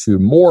one or two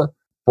more.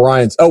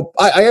 Brian's. Oh,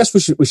 I guess we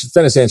should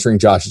finish answering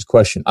Josh's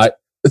question.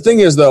 The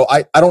thing is, though,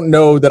 I don't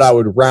know that I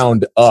would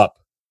round up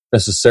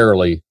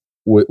necessarily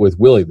with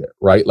Willie there,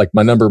 right? Like,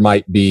 my number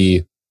might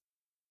be,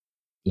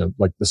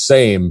 like the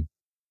same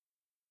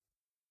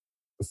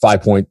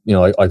 5 point,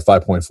 like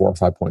 5.4 or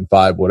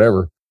 5.5,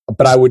 whatever.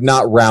 But I would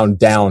not round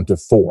down to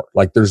 4.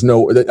 Like, there's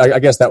no. I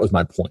guess that was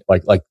my point.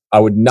 Like I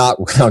would not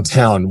round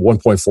down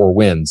 1.4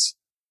 wins.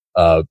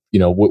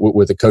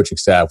 With a coaching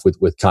staff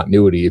with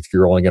continuity, if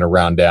you're only going to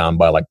round down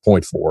by like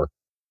 0.4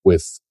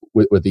 with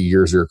the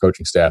year 0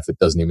 coaching staff that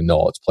doesn't even know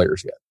all its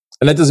players yet.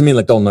 And that doesn't mean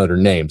like they'll know their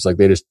names. Like,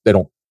 they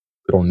don't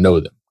know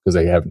them because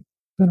they haven't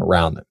been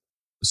around them.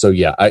 So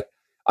yeah, I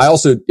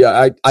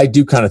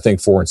do kind of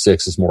think 4 and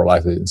 6 is more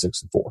likely than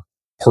 6 and 4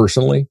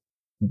 personally,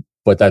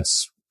 but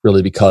that's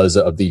really because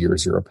of the year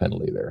 0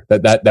 penalty there.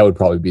 That would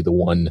probably be the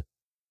one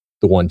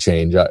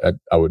change I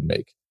would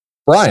make.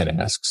 Brian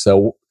asks,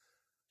 so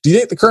do you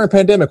think the current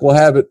pandemic will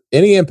have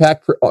any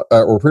impact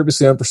or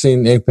previously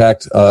unforeseen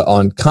impact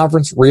on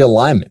conference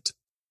realignment?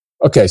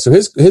 Okay, so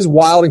his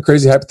wild and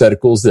crazy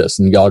hypothetical is this,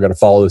 and y'all got to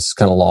follow this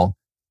kind of long.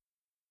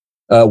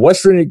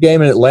 West Virginia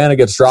game in Atlanta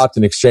gets dropped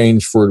in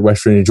exchange for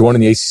West Virginia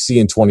joining the ACC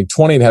in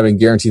 2020 and having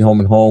guaranteed home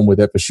and home with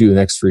FSU the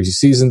next 3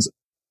 seasons. I'm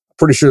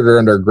pretty sure they're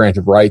under a grant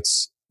of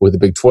rights with the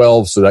Big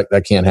 12, so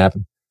that can't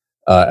happen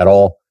at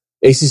all.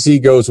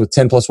 ACC goes with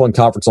 10+1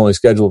 conference only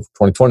schedule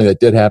for 2020. That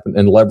did happen,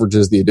 and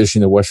leverages the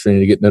addition of West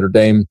Virginia to get Notre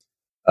Dame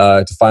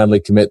to finally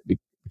becoming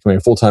a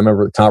full-time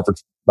member of the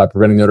conference by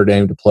preventing Notre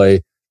Dame to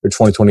play their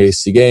 2020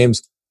 ACC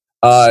games,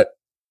 and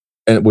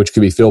which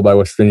could be filled by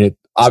West Virginia.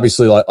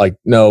 Obviously,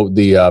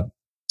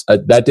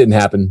 that didn't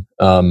happen.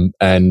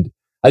 And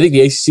I think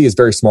the ACC is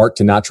very smart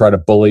to not try to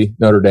bully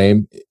Notre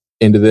Dame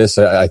into this.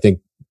 I think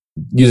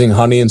using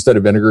honey instead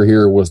of vinegar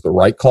here was the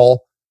right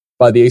call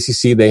by the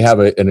ACC. They have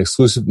an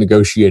exclusive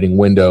negotiating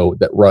window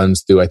that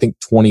runs through, I think,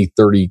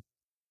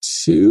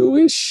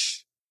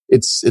 2032-ish.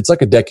 It's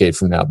like a decade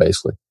from now,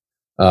 basically.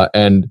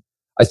 And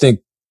I think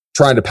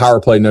trying to power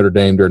play Notre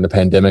Dame during the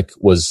pandemic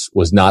was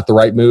not the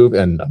right move.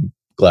 And I'm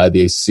glad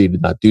the ACC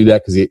did not do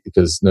that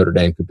because Notre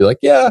Dame could be like,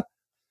 yeah,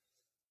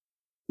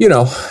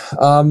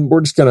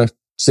 we're just going to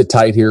sit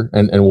tight here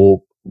and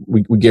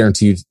we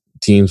guarantee you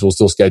teams will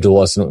still schedule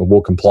us and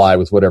we'll comply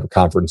with whatever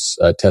conference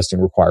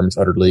testing requirements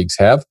other leagues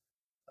have.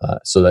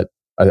 So that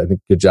I think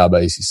good job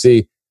by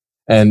ACC.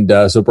 And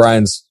so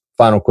Brian's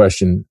final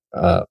question,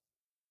 or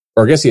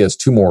I guess he has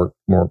two more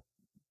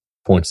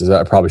points.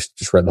 I probably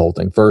just read the whole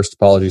thing first.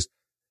 Apologies.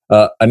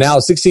 And now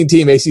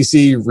 16-team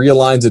ACC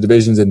realigns the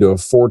divisions into a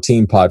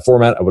 4-team pod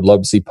format. I would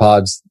love to see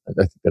pods. I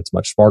think that's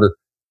much smarter.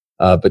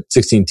 But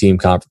 16-team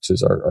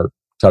conferences are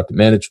tough to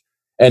manage.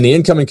 And the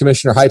incoming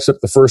commissioner hypes up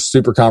the first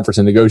super conference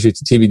and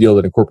negotiates a TV deal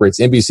that incorporates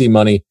NBC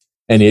money,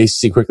 and the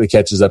ACC quickly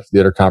catches up to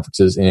the other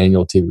conferences in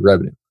annual TV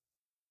revenue.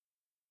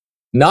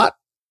 Not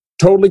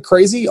totally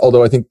crazy,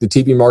 although I think the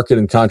TV market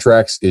and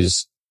contracts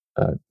is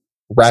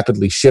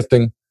rapidly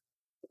shifting.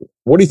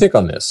 What do you think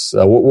on this?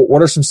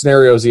 What are some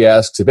scenarios he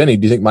asks, if any,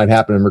 do you think might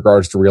happen in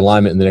regards to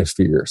realignment in the next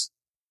few years?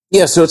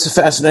 Yeah, so it's a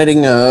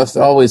fascinating,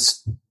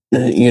 always,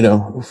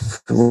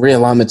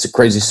 realignment's a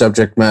crazy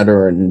subject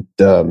matter and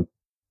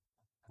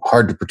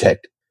hard to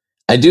protect.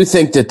 I do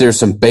think that there's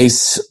some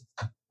base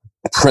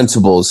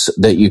principles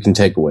that you can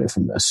take away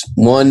from this.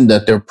 One,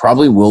 that there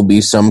probably will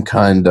be some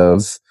kind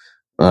of,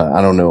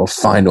 I don't know if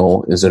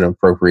final is an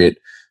appropriate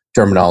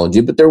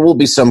terminology, but there will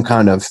be some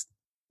kind of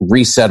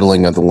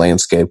resettling of the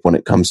landscape when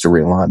it comes to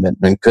realignment.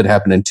 And it could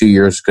happen in 2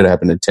 years, could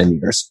happen in 10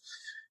 years.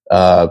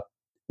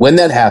 When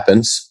that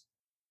happens,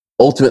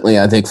 ultimately,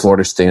 I think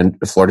Florida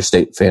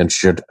State fans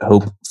should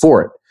hope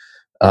for it.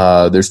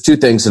 There's two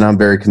things that I'm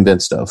very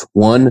convinced of.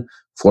 One,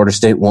 Florida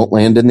State won't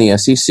land in the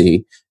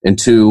SEC. And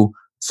two,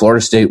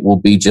 Florida State will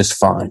be just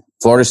fine.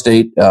 Florida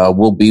State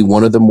will be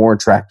one of the more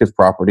attractive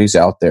properties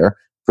out there,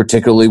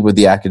 particularly with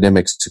the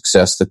academic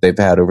success that they've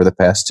had over the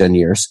past 10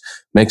 years.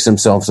 Makes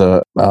themselves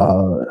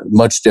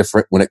much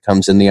different when it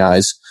comes in the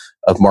eyes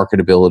of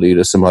marketability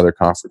to some other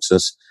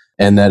conferences.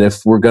 And that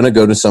if we're going to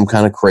go to some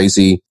kind of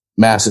crazy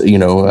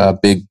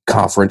big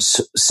conference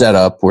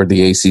setup where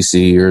the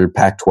ACC or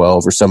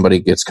Pac-12 or somebody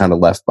gets kind of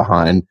left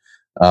behind,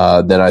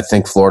 that I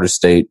think Florida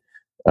State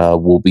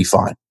will be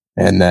fine.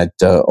 And that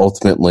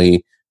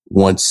ultimately,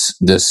 once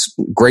this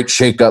great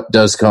shakeup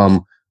does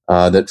come,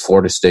 that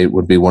Florida State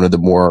would be one of the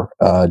more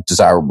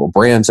desirable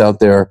brands out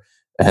there.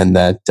 And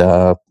that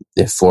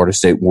if Florida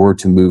State were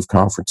to move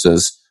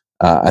conferences,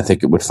 I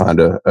think it would find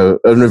a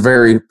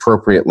very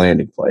appropriate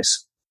landing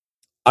place.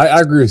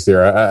 I agree with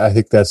you. I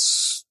think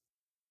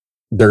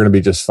they're going to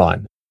be just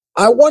fine.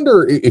 I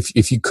wonder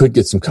if you could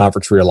get some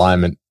conference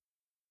realignment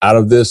out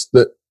of this.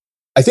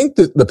 I think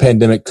that the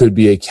pandemic could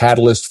be a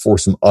catalyst for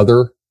some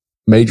other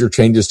major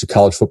changes to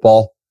college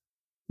football,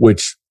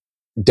 which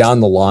down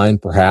the line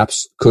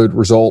perhaps could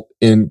result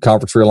in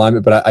conference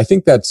realignment. But I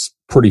think that's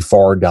pretty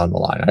far down the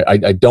line.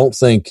 I don't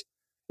think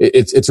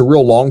it's a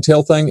real long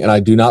tail thing. And I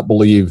do not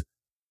believe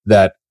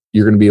that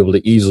you're going to be able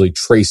to easily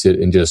trace it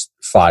in just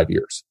 5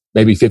 years.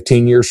 Maybe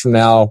 15 years from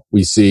now,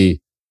 we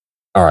see,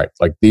 all right,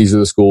 like these are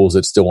the schools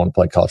that still want to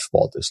play college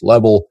football at this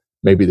level.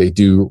 Maybe they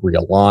do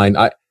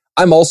realign.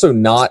 I'm also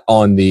not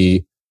on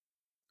the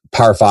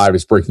Power 5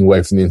 is breaking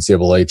away from the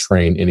NCAA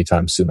train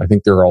anytime soon. I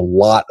think there are a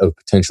lot of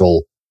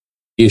potential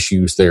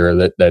issues there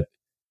that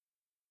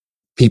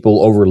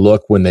people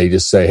overlook when they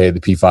just say, hey, the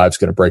P5 is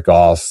going to break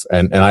off.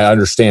 And I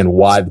understand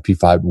why the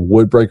P5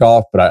 would break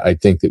off, but I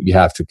think that you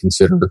have to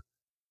consider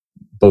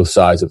both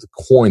sides of the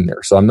coin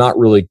there. So I'm not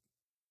really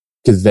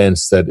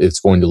convinced that it's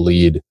going to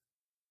lead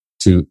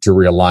to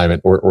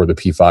realignment or the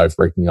P5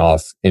 breaking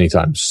off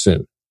anytime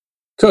soon.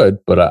 Could,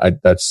 but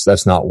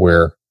that's not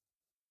where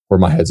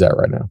my head's at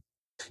right now.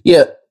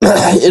 Yeah,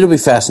 it'll be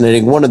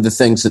fascinating. One of the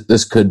things that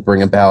this could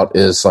bring about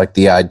is like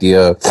the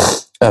idea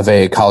of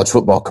a college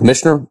football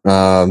commissioner.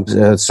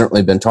 It's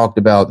certainly been talked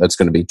about. That's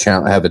going to be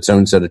have its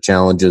own set of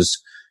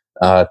challenges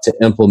to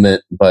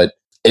implement, but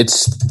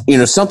it's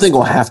something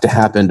will have to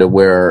happen to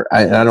where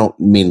I don't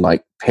mean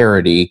like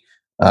parity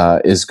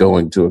is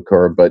going to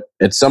occur, but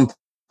at some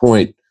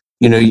point,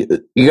 you're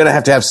going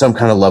to have some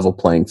kind of level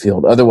playing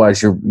field.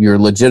 Otherwise, you're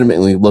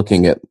legitimately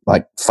looking at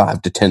like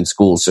 5 to 10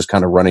 schools just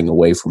kind of running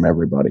away from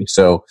everybody.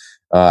 So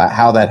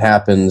how that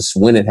happens,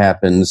 when it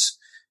happens,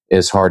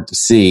 is hard to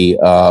see.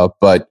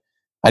 But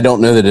I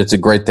don't know that it's a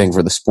great thing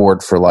for the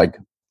sport for like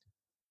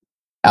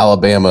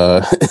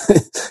Alabama,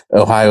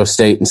 Ohio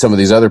State, and some of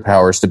these other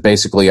powers to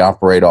basically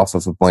operate off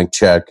of a blank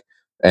check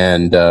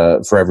and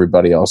for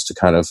everybody else to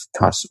kind of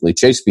constantly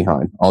chase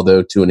behind.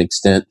 Although to an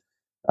extent,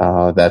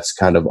 that's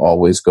kind of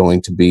always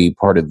going to be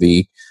part of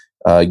the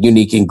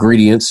unique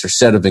ingredients or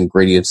set of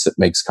ingredients that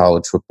makes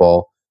college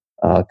football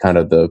kind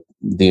of the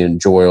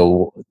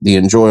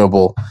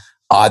enjoyable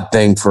odd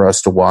thing for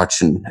us to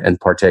watch and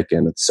partake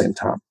in at the same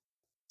time.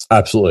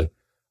 Absolutely.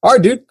 All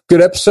right, dude.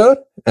 Good episode.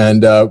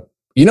 And,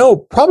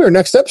 probably our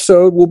next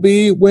episode will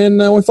be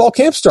when fall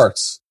camp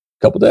starts.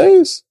 A couple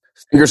days.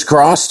 Fingers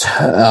crossed.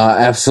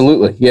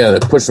 Absolutely. Yeah, they're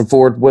pushing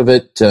forward with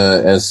it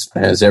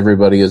as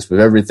everybody is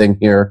with everything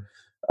here.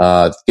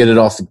 Get it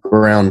off the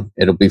ground.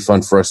 It'll be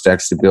fun for us to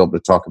actually be able to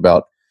talk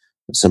about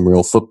some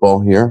real football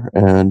here.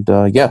 And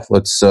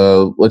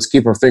let's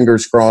keep our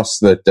fingers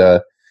crossed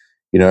that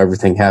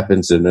everything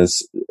happens in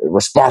as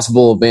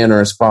responsible a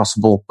manner as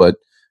possible. But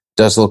it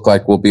does look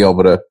like we'll be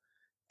able to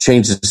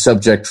change the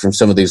subject from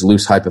some of these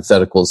loose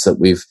hypotheticals that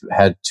we've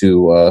had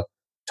to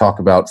talk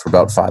about for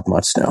about 5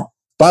 months now.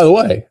 By the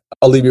way,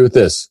 I'll leave you with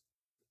this.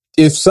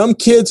 If some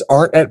kids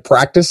aren't at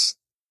practice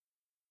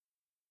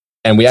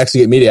and we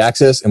actually get media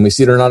access and we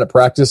see they're not at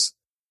practice,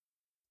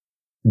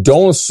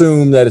 don't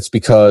assume that it's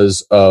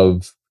because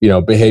of,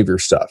 behavior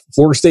stuff.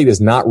 Florida State is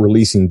not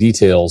releasing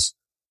details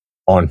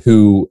on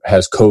who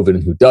has COVID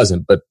and who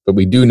doesn't, but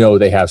we do know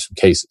they have some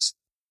cases.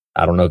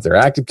 I don't know if they're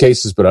active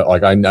cases, but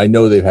I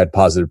know they've had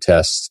positive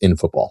tests in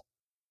football.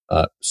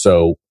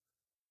 So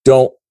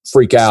don't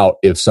freak out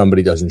if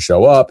somebody doesn't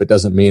show up. It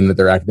doesn't mean that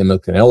they're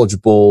academically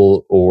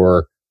ineligible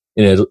or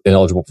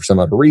ineligible for some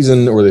other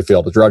reason, or they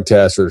failed a drug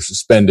test or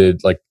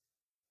suspended. Like,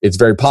 it's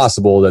very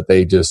possible that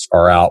they just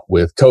are out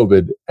with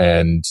COVID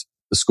and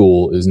the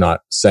school is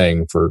not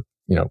saying for,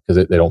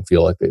 because they don't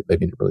feel like they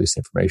need to release the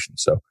information.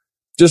 So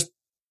just,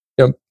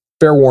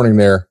 fair warning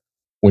there.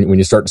 When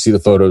you start to see the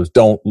photos,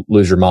 don't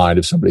lose your mind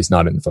if somebody's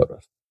not in the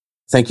photos.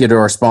 Thank you to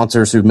our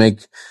sponsors who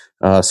make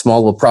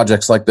small little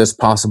projects like this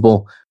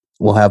possible.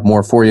 We'll have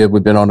more for you.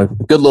 We've been on a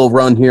good little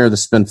run here.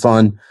 This has been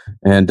fun,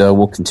 and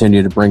we'll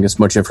continue to bring as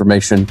much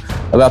information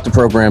about the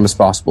program as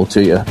possible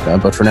to you.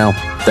 But for now,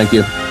 thank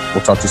you.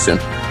 We'll talk to you soon.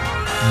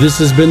 This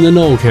has been the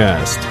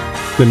Nolecast.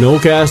 The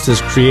Nolecast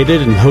is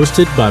created and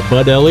hosted by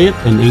Bud Elliott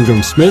and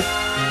Ingram Smith,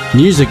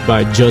 music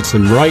by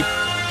Judson Wright,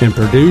 and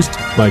produced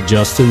by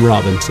Justin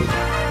Robinson.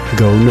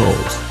 Go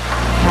Noles.